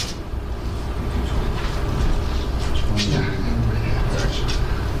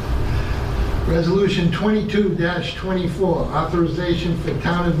 Resolution 22-24, authorization for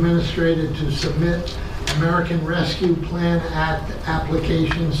town administrator to submit American Rescue Plan Act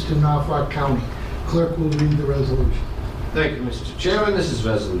applications to Norfolk County. Clerk will read the resolution. Thank you, Mr. Chairman. This is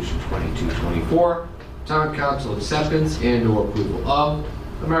Resolution 2224, Town Council acceptance and/or approval of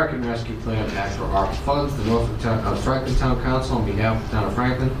American Rescue Plan Act for ARPA funds. The Franklin Town Council, on behalf of the Town of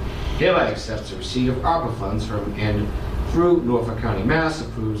Franklin, hereby accepts the receipt of ARPA funds from and through Norfolk County, Mass,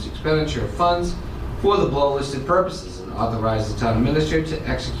 approves expenditure of funds for the below listed purposes, and authorizes the town administrator to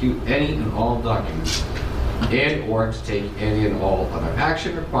execute any and all documents and/or to take any and all other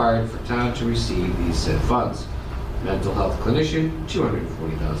action required for town to receive these said funds. Mental health clinician,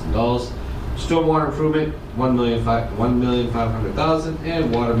 $240,000. Stormwater improvement, $1,500,000,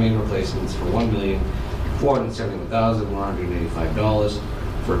 and water main replacements for $1,471,185,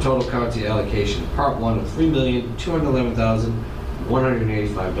 for a total county allocation of Part 1 of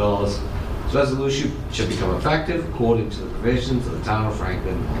 $3,211,185. This resolution shall become effective according to the provisions of the Town of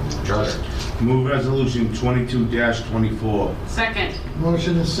Franklin Charter. Move resolution 22-24. Second.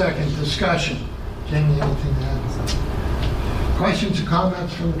 Motion is second. Discussion. Jamie, anything to add? Questions or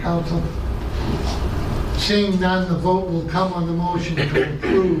comments from the council? Seeing none, the vote will come on the motion to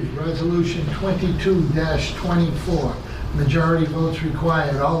approve Resolution 22-24. Majority votes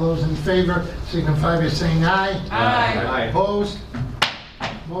required. All those in favor signify by saying aye. Aye. Opposed?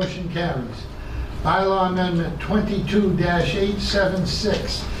 Motion carries. Bylaw Amendment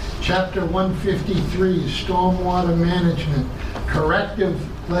 22-876, Chapter 153, Stormwater Management, Corrective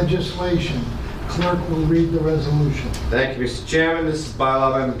Legislation. Clerk will read the resolution. Thank you, Mr. Chairman. This is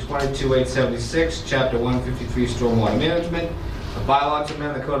Bylaw Amendment 22-876, Chapter 153, Stormwater Management. A bylaw to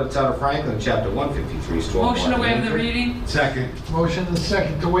amend the Code of the Town of Franklin, Chapter 153, Stormwater Motion to waive the Management. reading? Second. Motion is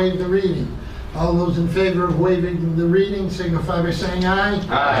second to waive the reading. All those in favor of waiving the reading signify by saying aye.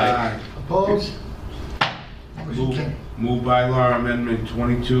 Aye. Opposed? Motion carries. Move bylaw amendment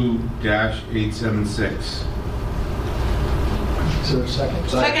 22-876. Is there a second?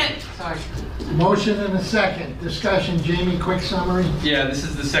 Second. Sorry. Motion and a second. Discussion. Jamie, quick summary. Yeah, this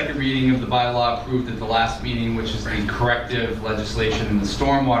is the second reading of the bylaw approved at the last meeting, which is the corrective legislation in the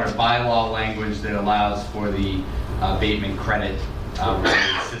stormwater bylaw language that allows for the abatement credit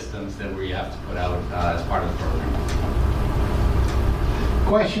related systems that we have to put out as part of the program.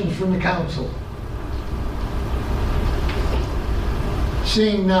 Questions from the council?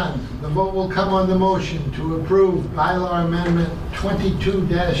 Seeing none, the vote will come on the motion to approve bylaw amendment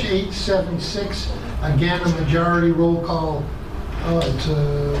 22-876. Again, a majority roll call. Oh, it's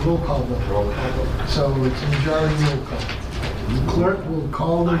a roll call vote. So it's a majority roll call. The clerk will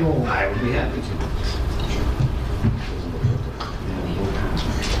call the roll. I would be happy to.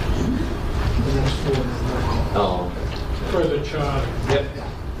 The next four is roll call. Oh, For the charter. yep.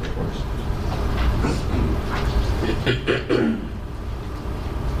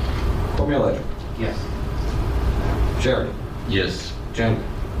 Formula. Yes. Sheridan. Yes. Jen.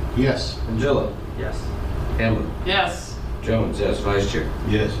 Yes. Angela. Yes. Hamlin. Yes. Jones, yes. Vice Chair.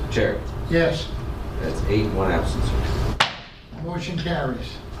 Yes. Chair. Yes. That's 8, 1 absence. Motion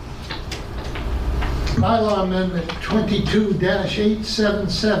carries. Bylaw Amendment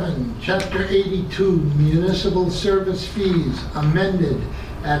 22-877, Chapter 82, Municipal Service Fees, amended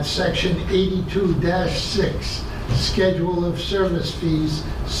at Section 82-6, Schedule of Service Fees,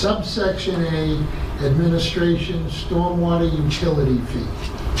 Subsection A, Administration Stormwater Utility Fee.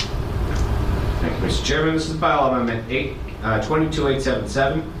 Thank you, Mr. Chairman. This is Bylaw Amendment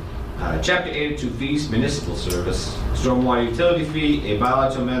 22-877, Chapter 82 Fees, Municipal Service, Stormwater Utility Fee, a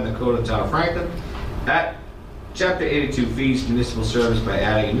bylaw to amend the Code of Town of Franklin at Chapter 82 Fees, Municipal Service by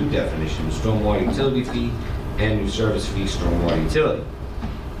adding a new definition, Stormwater Utility Fee, and new service fee, Stormwater Utility.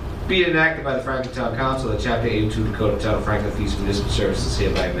 Be it enacted by the Franklin Town Council that Chapter 82 of the Code of Town of Franklin Fees for Municipal Services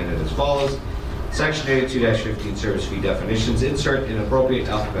hereby amended as follows. Section 82-15 Service Fee Definitions. Insert in appropriate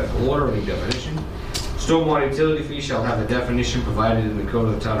alphabetical order a new definition. Stormwater Utility Fee shall have the definition provided in the Code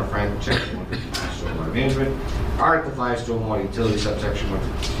of the Town of Franklin, Chapter 152, Stormwater Management. Article 5, Stormwater Utility, Subsection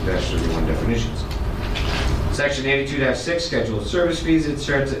 152-31 Definitions. Section 82-6 Schedule of Service Fees.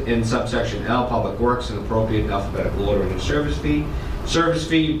 Insert in subsection L Public Works in appropriate alphabetical order a new service fee. Service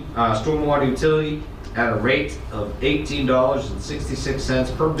fee, stormwater utility at a rate of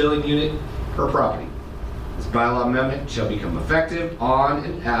 $18.66 per billing unit per property. This bylaw amendment shall become effective on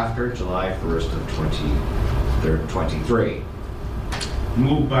and after July 1st of 2023.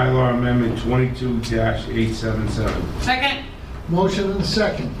 Move bylaw amendment 22-877. Second. Motion and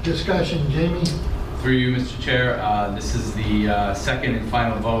second. Discussion. Jamie? Through you, Mr. Chair, this is the second and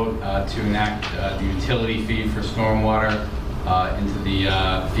final vote to enact the utility fee for stormwater into the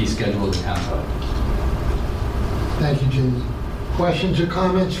fee schedule of the town code. Thank you, Jamie. Questions or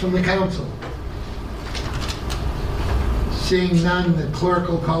comments from the council? Seeing none, the clerk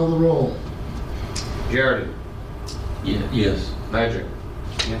will call the roll. Garrity. Yes. Nitrick.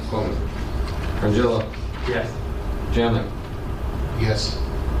 Yes. Coleman. Frangillo. Yes. Chandler. Yes.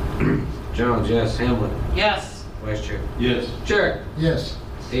 Jones, yes. Hamlin. Yes. Vice Chair. Yes. Chair. Yes.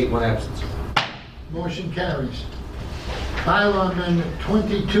 8, 1 absence. Motion carries. Bylaw Amendment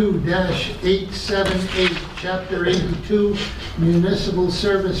 22-878, Chapter 82, Municipal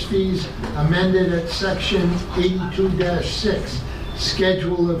Service Fees, amended at Section 82-6,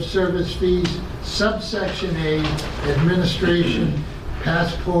 Schedule of Service Fees, Subsection A, Administration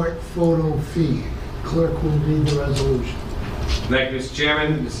Passport Photo Fee. Clerk will read the resolution. Thank you, Mr.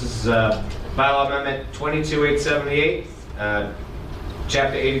 Chairman. This is bylaw amendment 22-878,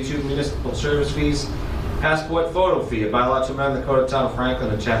 Chapter 82 Municipal Service Fees, Passport Photo Fee, a bylaw to amend the Code of Town of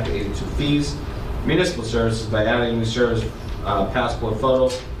Franklin and Chapter 82 Fees, Municipal Services by adding new service passport photo.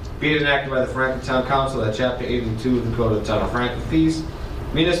 Be it enacted by the Franklin Town Council that Chapter 82 of the Code of the Town of Franklin Fees,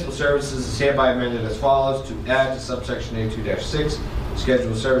 Municipal Services is hereby amended as follows to add to subsection 82-6,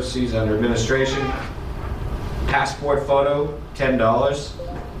 Schedule of Service Fees under Administration, Passport Photo, $10.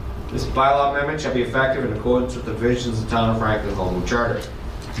 This bylaw amendment shall be effective in accordance with the provisions of the Town of Franklin Home Rule Charter.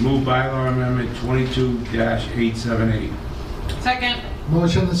 Move bylaw amendment 22-878. Second.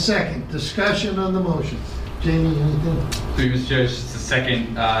 Motion and second. Discussion on the motion. Jamie, anything? Through you, Mr. Chair, it's just a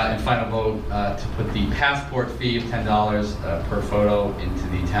second and final vote to put the passport fee of $10 per photo into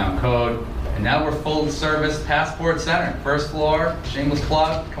the town code. And now we're full service passport center. First floor, shameless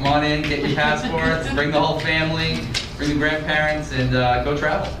plug. Come on in, get your passports, bring the whole family, bring the grandparents, and go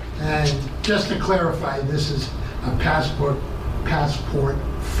travel. And just to clarify, this is a passport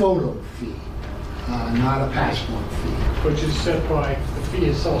photo fee, not a passport fee. Which is set by, the fee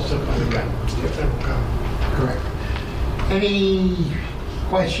is all set by the federal government. Correct. Any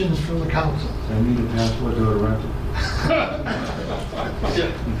questions from the council? I need a passport to go to rental.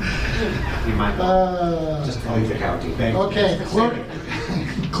 You might Just leave the county. Okay,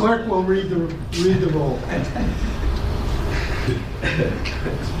 clerk will read the roll.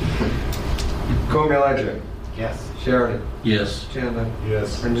 Coleman. Yes. Sheridan. Yes. Chandler.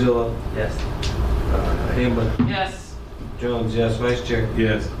 Yes. Frangillo. Yes. Hamlin. Yes. Jones, yes. Vice Chair.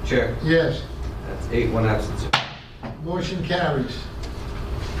 Yes. Chair. Yes. That's 8, 1 absence. Motion carries.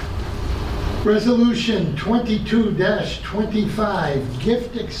 Resolution 22-25,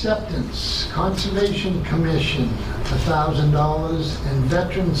 gift acceptance, Conservation Commission, $1,000, and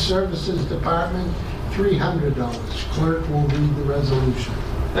Veteran Services Department, $300. Clerk will read the resolution.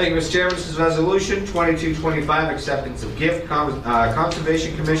 Thank you, Mr. Chairman. This is Resolution 2225, acceptance of gift,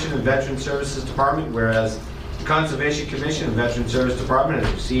 Conservation Commission and Veteran Services Department, whereas the Conservation Commission and Veteran Service Department has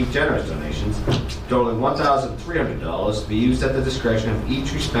received generous donations totaling $1,300 to be used at the discretion of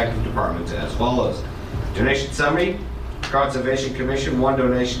each respective department as follows. Donation summary, Conservation Commission, 1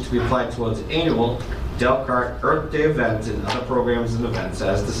 donation to be applied towards annual Delcart Earth Day event and other programs and events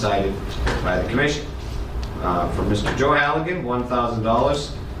as decided by the commission. For Mr. Joe Halligan,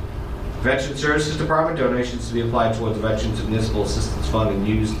 $1,000. Veteran Services Department, donations to be applied towards the Veterans Municipal Assistance Fund and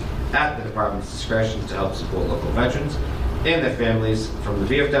used at the department's discretion to help support local veterans and their families. From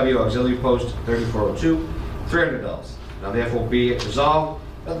the VFW Auxiliary Post 3402, $300. Now therefore be it resolved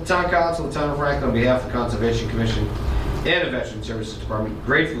that the Town Council of the Town of Franklin, on behalf of the Conservation Commission and the Veteran Services Department,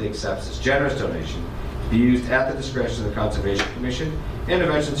 gratefully accepts this generous donation to be used at the discretion of the Conservation Commission and the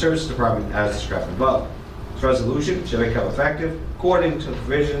Veteran Services Department as described above. This resolution shall become effective according to the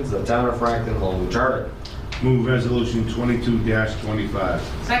provisions of the Town of Franklin Home Charter. Move resolution 22-25.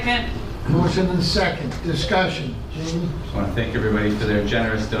 Second. Motion and second. Discussion. Jamie? Just want to thank everybody for their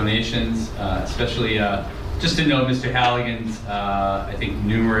generous donations, especially just to note Mr. Halligan's, I think,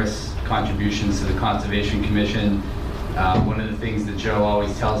 numerous contributions to the Conservation Commission. One of the things that Joe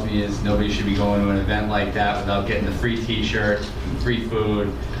always tells me is nobody should be going to an event like that without getting the free t-shirt and free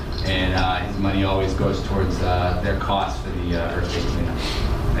food, and his money always goes towards their costs for the Earth Day cleanup.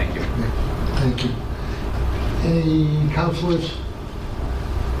 Thank you. Thank you. Any councilors?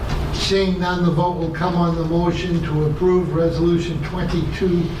 Seeing none, the vote will come on the motion to approve Resolution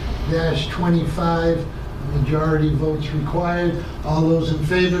 22-25. Majority votes required. All those in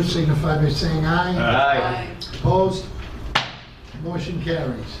favor signify by saying aye. Aye. Opposed? Motion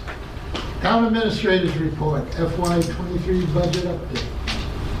carries. Town Administrator's Report, FY23 Budget Update.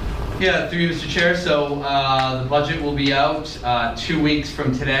 Yeah, through you, Mr. Chair. So the budget will be out 2 weeks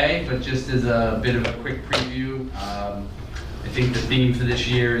from today, but just as a bit of a quick preview, I think the theme for this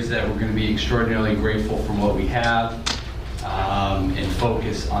year is that we're going to be extraordinarily grateful for what we have and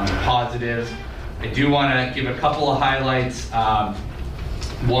focus on the positives. I do want to give a couple of highlights.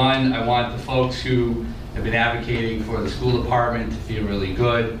 One, I want the folks who have been advocating for the school department to feel really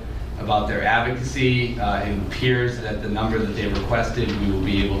good about their advocacy. It appears that the number that they requested we will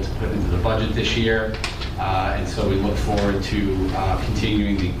be able to put into the budget this year. And so we look forward to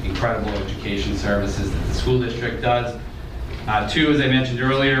continuing the incredible education services that the school district does. Two, as I mentioned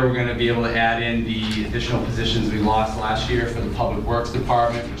earlier, we're going to be able to add in the additional positions we lost last year for the Public Works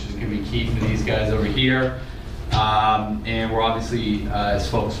Department, which is going to be key for these guys over here. And we're obviously, as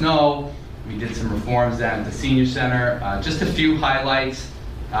folks know, we did some reforms down at the Senior Center. Just a few highlights.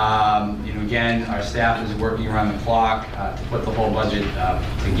 Again, our staff is working around the clock to put the whole budget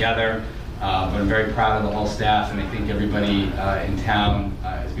together. But I'm very proud of the whole staff, and I think everybody in town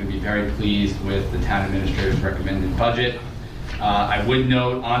is going to be very pleased with the town administrator's recommended budget. I would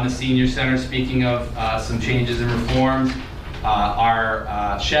note on the Senior Center, speaking of some changes and reforms,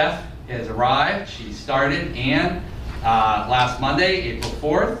 our chef has arrived. She started, and last Monday, April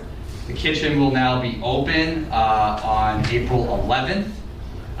 4th. The kitchen will now be open on April 11th.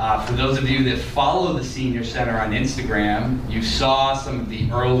 For those of you that follow the Senior Center on Instagram, you saw some of the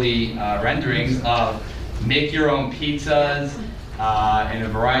early renderings of make your own pizzas and a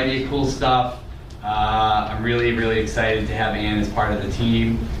variety of cool stuff. I'm really, really excited to have Ann as part of the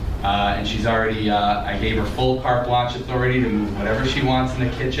team. And she's already, I gave her full carte blanche authority to move whatever she wants in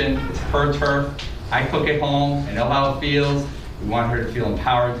the kitchen. It's her turf. I cook at home. I know how it feels. We want her to feel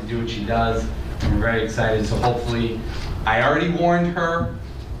empowered to do what she does. And we're very excited. So hopefully, I already warned her,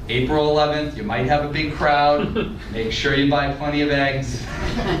 April 11th, you might have a big crowd. Make sure you buy plenty of eggs.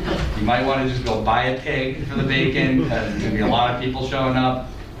 You might want to just go buy a pig for the bacon, because there's going to be a lot of people showing up.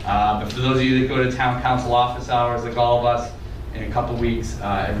 But for those of you that go to town council office hours, like all of us, in a couple weeks,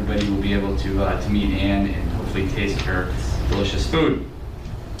 everybody will be able to meet Ann and hopefully taste her delicious food.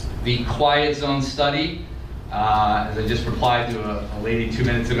 The Quiet Zone study, as I just replied to a lady 2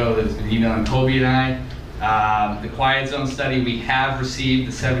 minutes ago that's been emailing Kobe and I, the Quiet Zone study, we have received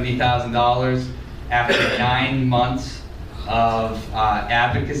the $70,000 after 9 months of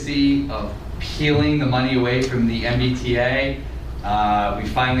advocacy, of peeling the money away from the MBTA. We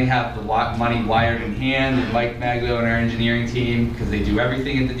finally have the money wired in hand, and Mike Maglio and our engineering team, because they do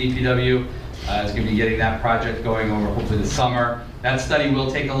everything at the DPW, is going to be getting that project going over hopefully this summer. That study will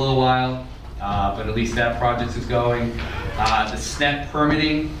take a little while, but at least that project is going. The SNET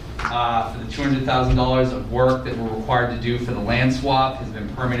permitting for the $200,000 of work that we're required to do for the land swap has been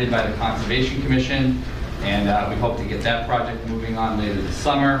permitted by the Conservation Commission, and we hope to get that project moving on later this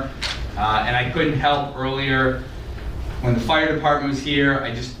summer. And I couldn't help earlier, when the fire department was here,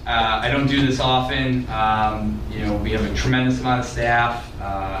 I don't do this often. We have a tremendous amount of staff,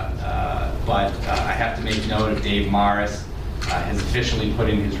 but I have to make note of Dave Morris has officially put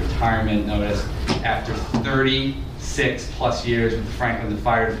in his retirement notice after 36 plus years with the Franklin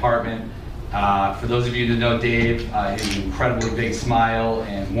Fire Department. For those of you that know Dave, his incredibly big smile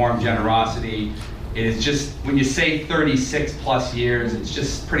and warm generosity It is just, when you say 36 plus years, it's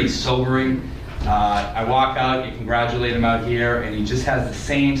just pretty sobering. I walk out, you congratulate him out here, and he just has the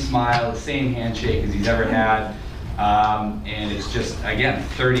same smile, the same handshake as he's ever had. And it's just, again,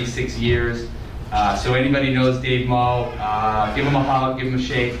 36 years. So anybody knows Dave Moe, give him a hug, give him a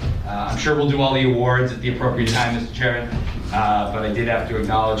shake. I'm sure we'll do all the awards at the appropriate time, Mr. Chairman, but I did have to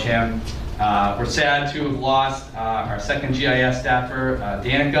acknowledge him. We're sad to have lost our second GIS staffer,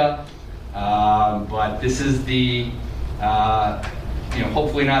 Danica, but this is the,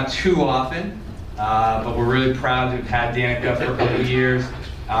 hopefully not too often, but we're really proud to have had Danica for a couple of years.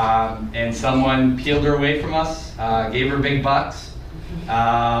 And someone peeled her away from us, gave her big bucks.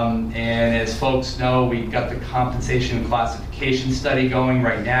 And as folks know, we've got the compensation and classification study going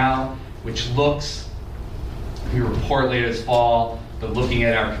right now, which looks, we report later this fall, but looking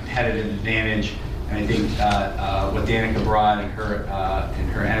at our competitive advantage. And I think what Danica brought and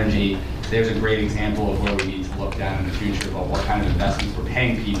her energy, there's a great example of where we need to look down in the future about what kind of investments we're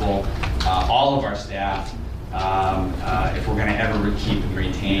paying people, all of our staff, if we're going to ever keep and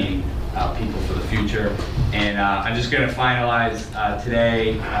retain people for the future. And I'm just going to finalize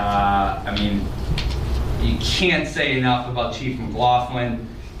today. I mean, you can't say enough about Chief McLaughlin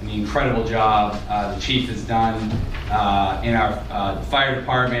and the incredible job the Chief has done in our fire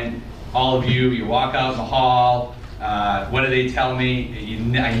department. All of you, you walk out in the hall, what do they tell me?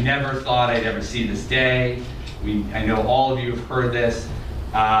 I never thought I'd ever see this day. I know all of you have heard this,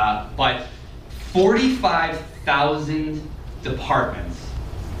 but 45,000 departments,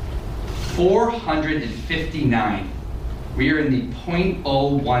 459. We are in the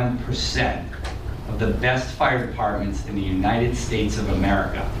 0.01% of the best fire departments in the United States of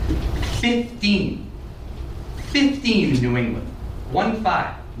America. 15 in New England,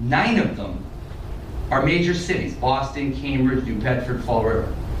 9 of them are major cities, Boston, Cambridge, New Bedford, Fall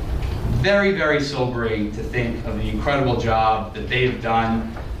River. Very, very sobering to think of the incredible job that they have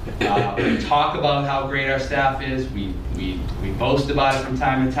done. We talk about how great our staff is. We boast about it from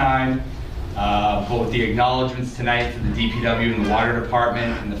time to time. But with the acknowledgments tonight for the DPW and the Water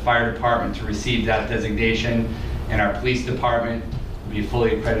Department and the Fire Department to receive that designation, and our Police Department will be a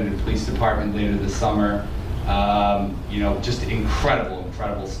fully accredited police department later this summer. Just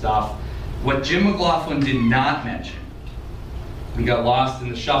incredible stuff. What Jim McLaughlin did not mention, we got lost in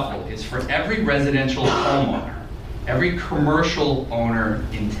the shuffle, is for every residential homeowner, every commercial owner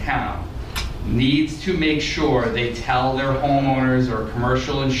in town needs to make sure they tell their homeowners or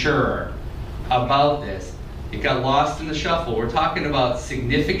commercial insurer about this. It got lost in the shuffle. We're talking about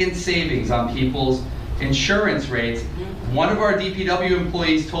significant savings on people's insurance rates. One of our DPW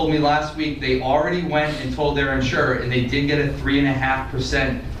employees told me last week they already went and told their insurer, and they did get a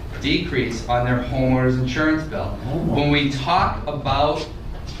 3.5% decrease on their homeowner's insurance bill. When we talk about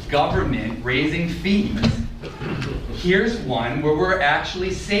government raising fees, here's one where we're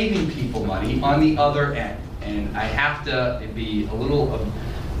actually saving people money on the other end. And I have to be a little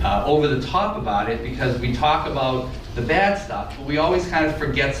over the top about it, because we talk about the bad stuff, but we always kind of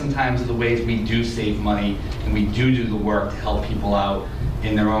forget sometimes of the ways we do save money and we do the work to help people out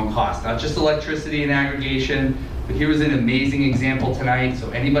in their own costs. Not just electricity and aggregation, but here was an amazing example tonight. So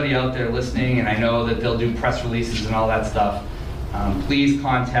anybody out there listening, and I know that they'll do press releases and all that stuff, please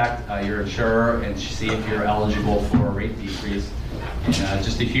contact your insurer and see if you're eligible for a rate decrease. And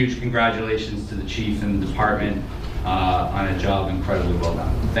just a huge congratulations to the chief and the department on a job incredibly well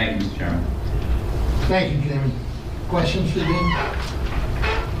done. Thank you, Mr. Chairman. Thank you, Jamie. Questions for Dean?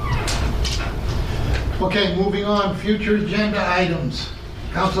 Okay, moving on. Future agenda items.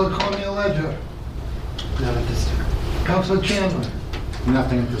 Councilor Cormier Ledger. Not at this time. Councilor Chandler.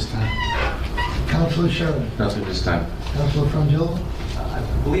 Nothing at this time. Councilor Sheridan. Nothing this time. Councilor Frangillo. I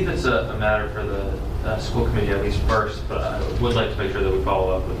believe it's a matter for the school committee at least first, but I would like to make sure that we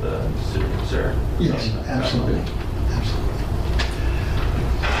follow up with the student concern. Yes, absolutely.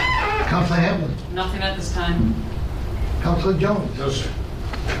 Councilor Hamlin. Nothing at this time. Councilor Jones. No, sir.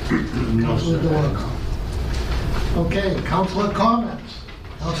 Councilor DeWarco. Okay, councilor comments.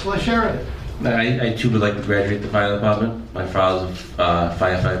 Councilor Sheridan. I too would like to graduate the fire department. My father's a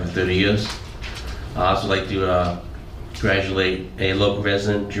firefighter for 30 years. I also like to congratulate a local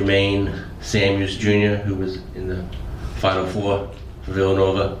resident, Jermaine Samuels Jr., who was in the Final Four for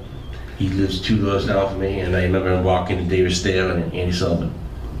Villanova. He lives 2 doors down from me, and I remember him walking to David Stair and Andy Sullivan.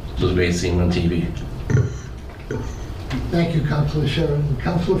 It was great seeing him on TV. Thank you, Councilor Sheridan.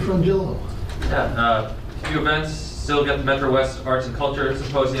 Councilor Frangillo. Yeah, a few events. Still got the Metro West Arts and Culture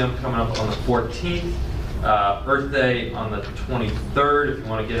Symposium coming up on the 14th. Earth Day on the 23rd, if you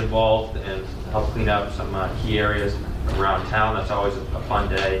want to get involved and help clean up some key areas around town. That's always a fun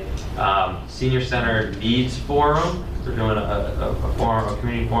day. Senior Center Needs Forum. We're doing a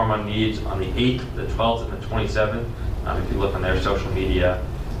community forum on needs on the 8th, the 12th, and the 27th. If you look on their social media.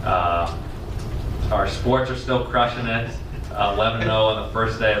 Our sports are still crushing it. 11-0 on the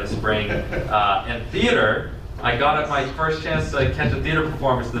first day of the spring. And theater, I got my first chance to catch a theater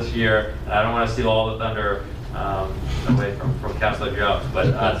performance this year. And I don't want to steal all the thunder away from Councilor Jones,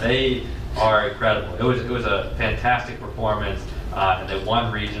 but they are incredible. It was a fantastic performance, and they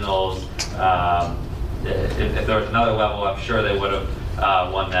won regionals. If there was another level, I'm sure they would have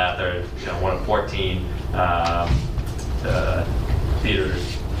won that. They're one of 14 theater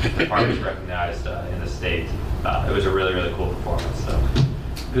departments recognized in the state. It was a really, really cool performance. So,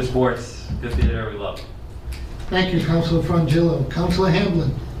 good sports, good theater, we love it. Thank you, Councilor Frangillo. Councilor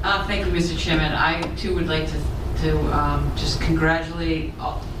Hamblin. Thank you, Mr. Chairman. I too would like to just congratulate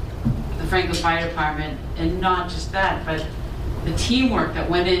the Franklin Fire Department, and not just that, but the teamwork that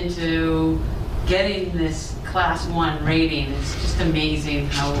went into getting this Class 1 rating. It's just amazing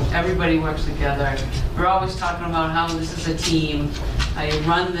how everybody works together. We're always talking about how this is a team. You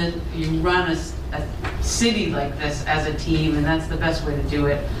run a city like this as a team, and that's the best way to do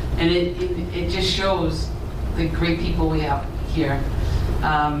it. And it just shows the great people we have here.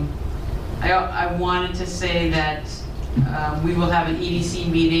 I wanted to say that we will have an EDC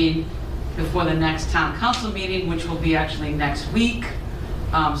meeting before the next town council meeting, which will be actually next week.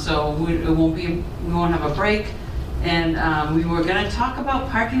 So we won't have a break. And we were going to talk about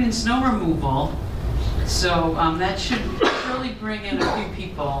parking and snow removal. So that should really bring in a few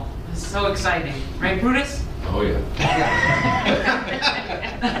people. It's so exciting, right, Brutus? Oh yeah.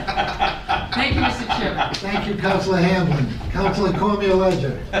 Thank you, Mr. Chairman. Thank you, Councilor Hamblin. Councilor Cormier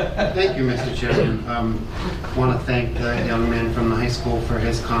Ledger. Thank you, Mr. Chairman. Want to thank the young man from the high school for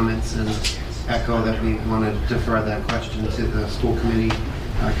his comments and echo that we want to defer that question to the school committee.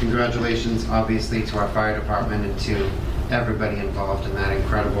 Congratulations, obviously, to our fire department and to everybody involved in that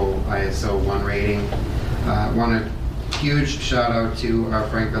incredible ISO 1 rating. Want a huge shout out to our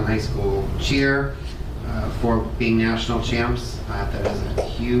Franklin High School cheer for being national champs. That is a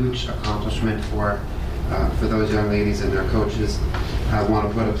huge accomplishment for those young ladies and their coaches. I want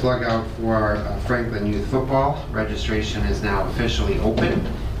to put a plug out for Franklin Youth Football. Registration is now officially open,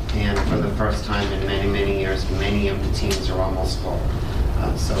 and for the first time in many, many years, many of the teams are almost full.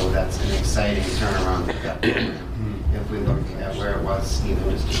 So that's an exciting turnaround with that program if we look at where it was even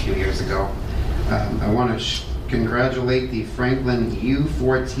just a few years ago. I want to congratulate the Franklin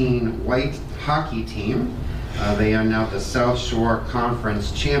U14 White hockey team. They are now the South Shore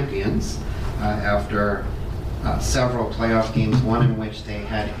Conference champions after several playoff games, one in which they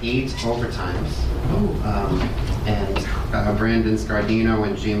had 8 overtimes. And Brandon Scardino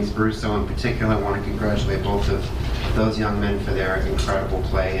and James Brusso in particular, want to congratulate both of those young men for their incredible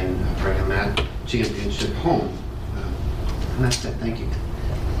play and bringing that championship home. And that's it. Thank you.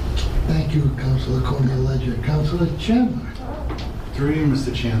 Thank you, Councilor Cormier Ledger. Councilor Chandler. Through you,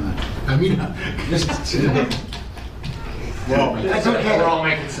 Mr. Chandler. I mean, well, that's okay. We're all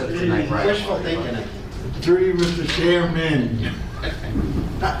making sense tonight, right? Wishful thinking. Through you, Mr. Chairman.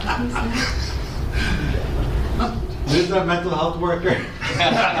 There's that mental health worker.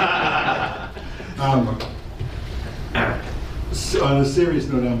 So on a serious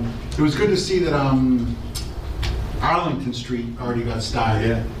note, it was good to see that Arlington Street already got started.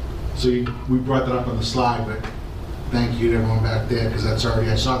 Yeah. So we brought that up on the slide, but thank you to everyone back there, because that's already,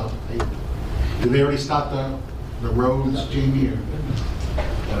 I saw them. Did they already start the roads, Jamie? Or?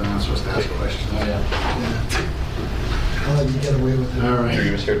 I'm not supposed to ask a question. Oh, yeah. I'll let you get away with it. All right. Through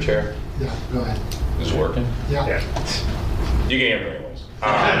you, Mr. Chair. Yeah, go ahead. Is it working? Yeah. You can hear me anyways.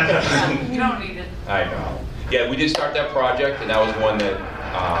 You don't need it. I know. Yeah, we did start that project, and that was one that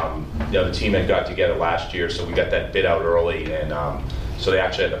the team had got together last year, so we got that bid out early, and so they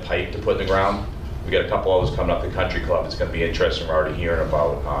actually had the pipe to put in the ground. We got a couple of those coming up the country club. It's going to be interesting. We're already hearing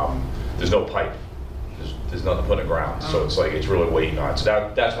about there's no pipe. There's nothing put in the ground, so it's like it's really waiting on.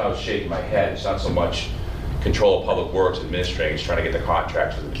 So that's why I was shaking my head. It's not so much control of public works administrating, it's trying to get the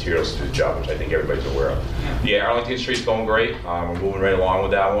contracts for the materials to do the job, which I think everybody's aware of. Yeah, Arlington Street's going great. We're moving right along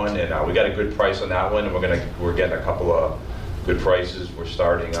with that one, and we got a good price on that one, and we're getting a couple of good prices. We're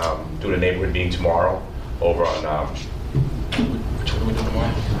starting doing a neighborhood meeting tomorrow over on which one are we doing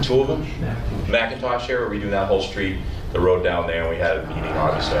tomorrow? 2 of them. McIntosh area. We're redoing that whole street, the road down there, and we had a meeting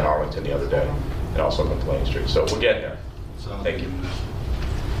obviously in Arlington the other day, and also on Plain Street. So we're getting there. So thank you.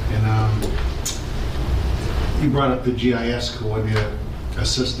 And you brought up the GIS coordinator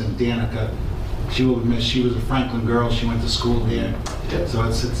assistant, Danica. She will miss. She was a Franklin girl. She went to school here. Yeah. So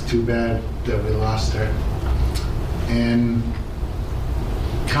it's too bad that we lost her. And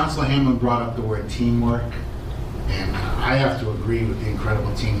Councilor Hamlin brought up the word teamwork, and I have to agree with the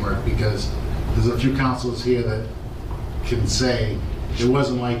incredible teamwork, because there's a few councilors here that can say it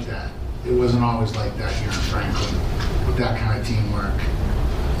wasn't like that. It wasn't always like that here in Franklin with that kind of teamwork.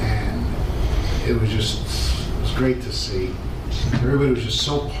 And it was great to see. Everybody was just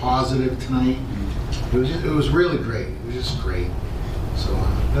so positive tonight. It was really great. It was just great. So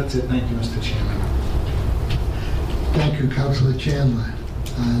that's it. Thank you, Mr. Chairman. Thank you, Councilor Chandler.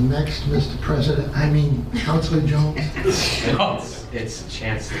 Next, Mr. President, Councilor Jones. It's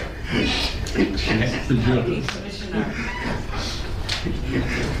Chancellor. Thank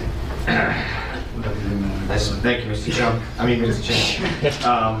you, Mr. Chairman. Mr.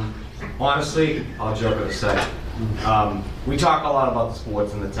 Chairman. Honestly, all joking aside, we talk a lot about the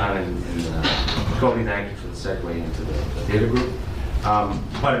sports in the town, and Kobe, thank you for the segue into the theater group.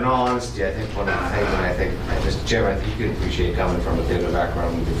 But in all honesty, I think one of the things that Mr. Chairman, I think you can appreciate coming from a theater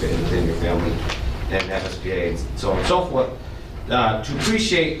background within your family and MSBA and so on and so forth, to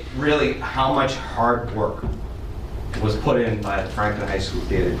appreciate really how much hard work was put in by the Franklin High School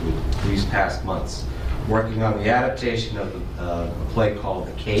Theater Group these past months, working on the adaptation of a play called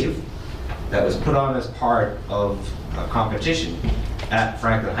The Cave that was put on as part of a competition at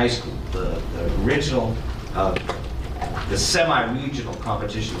Franklin High School. The original, the semi-regional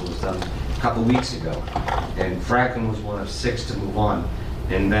competition was done a couple weeks ago, and Franklin was one of 6 to move on.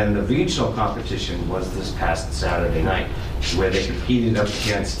 And then the regional competition was this past Saturday night, where they competed up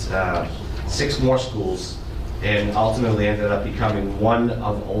against 6 more schools, and ultimately ended up becoming one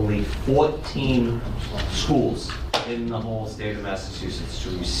of only 14 schools in the whole state of Massachusetts to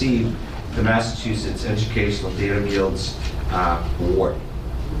receive the Massachusetts Educational Theater Guild's award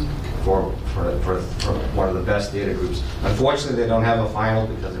for one of the best theater groups. Unfortunately, they don't have a final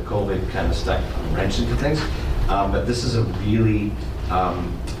because of COVID, kind of stuck a wrench into things. But this is a really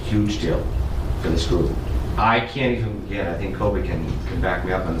huge deal for this group. I can't even begin, I think Kobe can back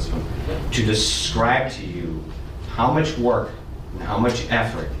me up on this one, to describe to you how much work and how much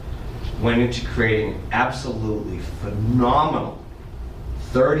effort went into creating an absolutely phenomenal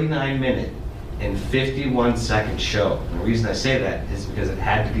 39-minute and 51-second show. And the reason I say that is because it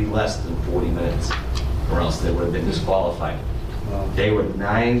had to be less than 40 minutes, or else they would have been disqualified. They were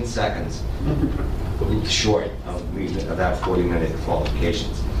 9 seconds short of that 40-minute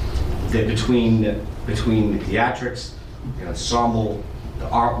qualifications. Between the theatrics, the ensemble, the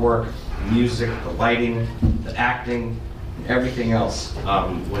artwork, the music, the lighting, the acting, and everything else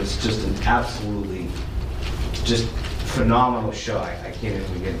was just an absolutely just phenomenal show. I can't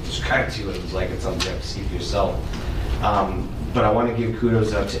even begin to describe to you what it was like. It's something you have to see for yourself. But I want to give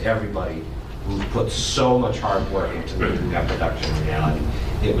kudos out to everybody who put so much hard work into making that production a reality.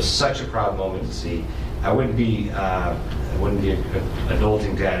 It was such a proud moment to see. I wouldn't be an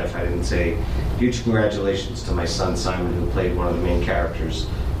adulting dad if I didn't say huge congratulations to my son Simon, who played one of the main characters,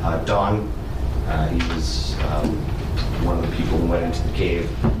 Don. He was one of the people who went into the cave.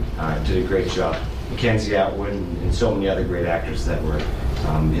 Did a great job. Mackenzie Atwood and so many other great actors that were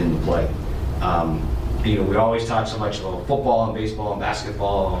in the play. We always talk so much about football and baseball and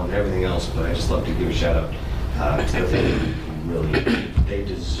basketball and everything else, but I just love to give a shout out to the thing. Really, they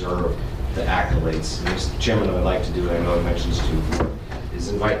deserve the accolades. Mr. Chairman, what I'd like to do, and I know I mentioned this to you before, is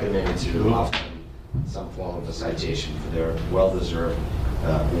invite them in to offer some form of a citation for their well-deserved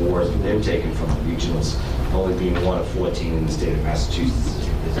awards that they've taken from the regionals. Only being one of 14 in the state of Massachusetts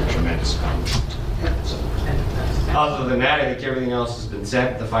is a tremendous accomplishment. So, other than that, I think everything else has been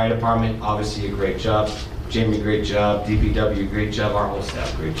said. The fire department, obviously a great job. Jamie, great job. DPW, great job. Our whole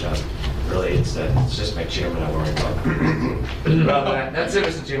staff, great job. Really, it's just my chairman I worry about. Well, that's it,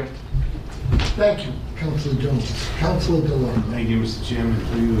 Mr. Chairman. Thank you, Councilor Jones. Councilor DeLong. Thank you, Mr. Chairman.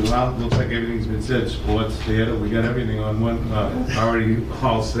 Well, looks like everything's been said. Sports, theater, we got everything on one, already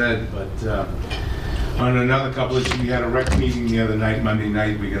all said, but on another couple of, we had a rec meeting the other night, Monday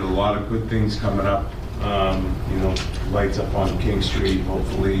night. We got a lot of good things coming up. Lights up on King Street,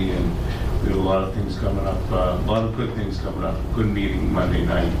 hopefully, and we have a lot of things coming up, a lot of good things coming up. Good meeting Monday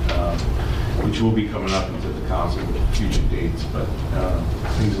night, which will be coming up into the council with future dates, but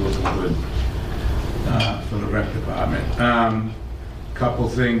things are looking good for the rec department. Couple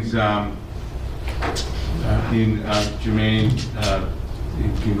things, Jermaine,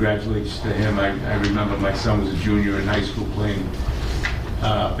 congratulations to him. I remember my son was a junior in high school playing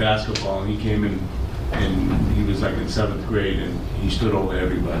basketball, and he came in and he was like in 7th grade, and he stood over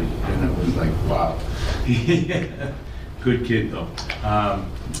everybody, and it was like, wow. Good kid though.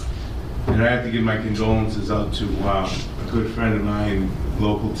 And I have to give my condolences out to a good friend of mine,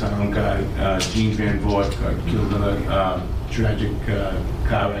 local town guy, Gene Van Voort, got killed in a tragic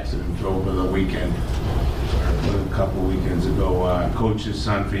car accident over the weekend, a couple of weekends ago. Coached his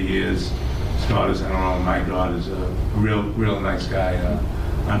son for years. His daughter's, I don't know, my daughter's a real nice guy.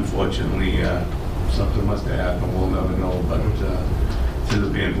 Unfortunately, something must have happened, we'll never know, but to the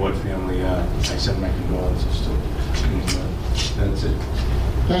Van Voort family, I send my condolences to. That's it.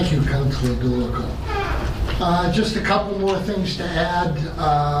 Thank you, Councilor DeLuca. Just a couple more things to add.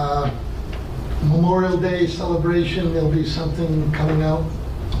 Memorial Day celebration, there'll be something coming out.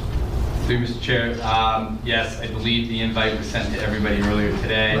 Through Mr. Chair, yes, I believe the invite was sent to everybody earlier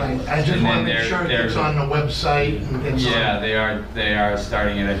today. Right, I just want to make sure it's on the website. And it's yeah, they are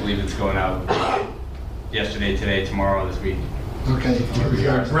starting it. I believe it's going out yesterday, today, tomorrow, this week. Okay,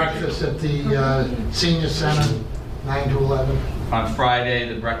 breakfast at the Senior Center, 9 to 11. On Friday,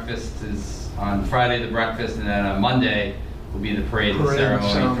 the breakfast, and then on Monday will be the parade and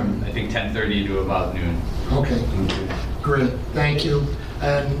ceremony from, I think, 10:30 to about noon. Okay, great, thank you.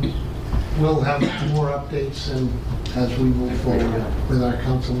 And we'll have more updates as we move forward with our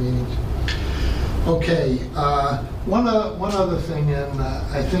council meetings. Okay, one other thing, and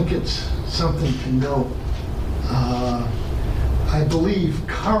I think it's something to note. I believe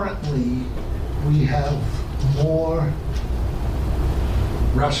currently we have more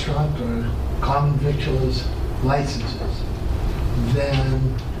restaurant or common victualers licenses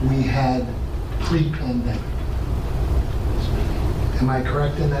than we had pre-pandemic. Am I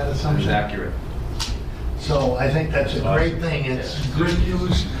correct in that assumption? That's accurate. So I think that's a great thing. It's good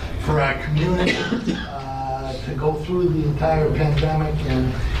news for our community to go through the entire pandemic,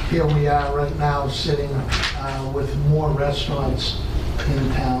 and here we are right now sitting with more restaurants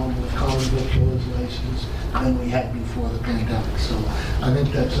in town with common victualers license than we had before the pandemic. So I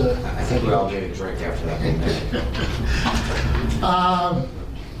think that's a... I think we all need a drink after that.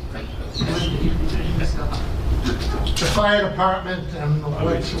 The fire department and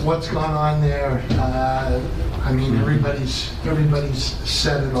what's going on there, I mean, everybody's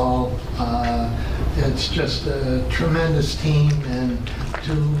said it all. It's just a tremendous team, and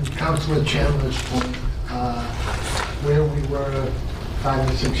to Councilor Chandler's point, where we were 5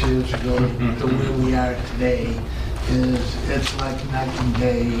 or 6 years ago to where we are today it's like night and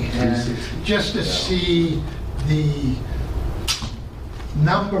day. And just to see the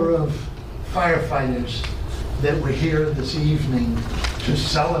number of firefighters that were here this evening to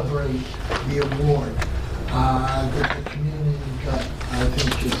celebrate the award that the community got, I think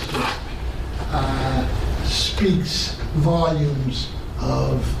just speaks volumes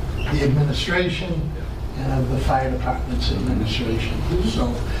of the administration and of the fire department's administration.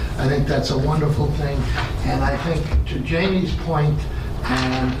 So I think that's a wonderful thing. And I think to Jamie's point,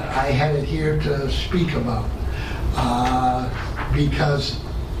 and I had it here to speak about, because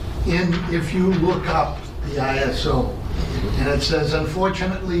if you look up the ISO, and it says,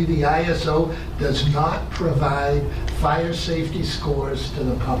 unfortunately, the ISO does not provide fire safety scores to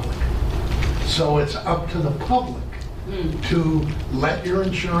the public. So it's up to the public to let your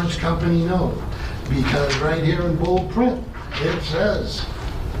insurance company know. Because right here in bold print, it says,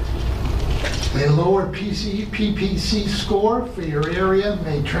 a lower PPC score for your area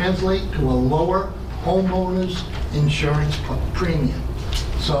may translate to a lower homeowner's insurance premium.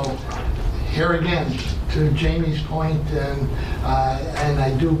 So here again, to Jamie's point, and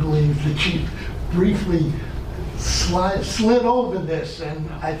I do believe the chief briefly slid over this, and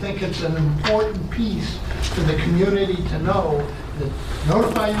I think it's an important piece for the community to know that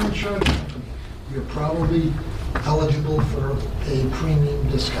notify your insurance company. You're probably eligible for a premium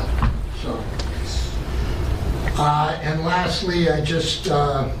discount. So, and lastly, I just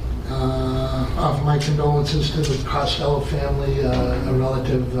offer my condolences to the Costello family. A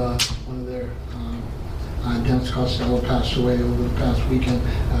relative, one of their Dennis Costello, passed away over the past weekend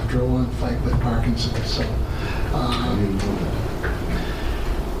after a long fight with Parkinson's. So,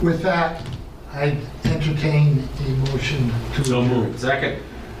 with that, I entertain a motion to adjourn. Second.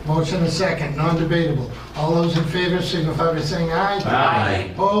 Motion and second, non-debatable. All those in favor signify by saying aye.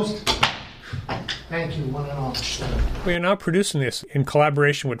 Aye. Opposed? Thank you, one and all. We are now producing this in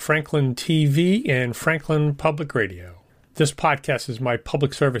collaboration with Franklin TV and Franklin Public Radio. This podcast is my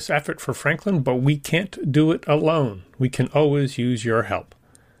public service effort for Franklin, but we can't do it alone. We can always use your help.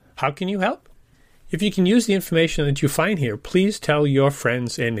 How can you help? If you can use the information that you find here, please tell your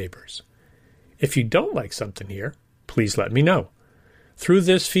friends and neighbors. If you don't like something here, please let me know. Through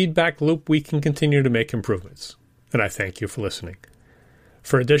this feedback loop, we can continue to make improvements. And I thank you for listening.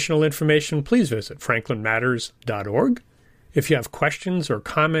 For additional information, please visit franklinmatters.org. If you have questions or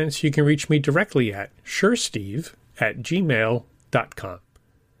comments, you can reach me directly at suresteve@gmail.com.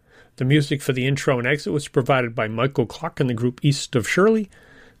 The music for the intro and exit was provided by Michael Clark and the group East of Shirley.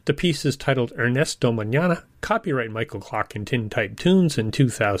 The piece is titled Ernesto Mañana, copyright Michael Clark and Tintype Tunes in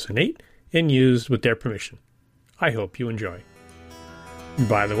 2008, and used with their permission. I hope you enjoy.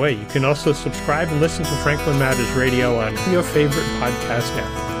 By the way, you can also subscribe and listen to Franklin Matters Radio on your favorite podcast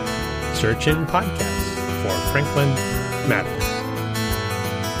app. Search in podcasts for Franklin Matters.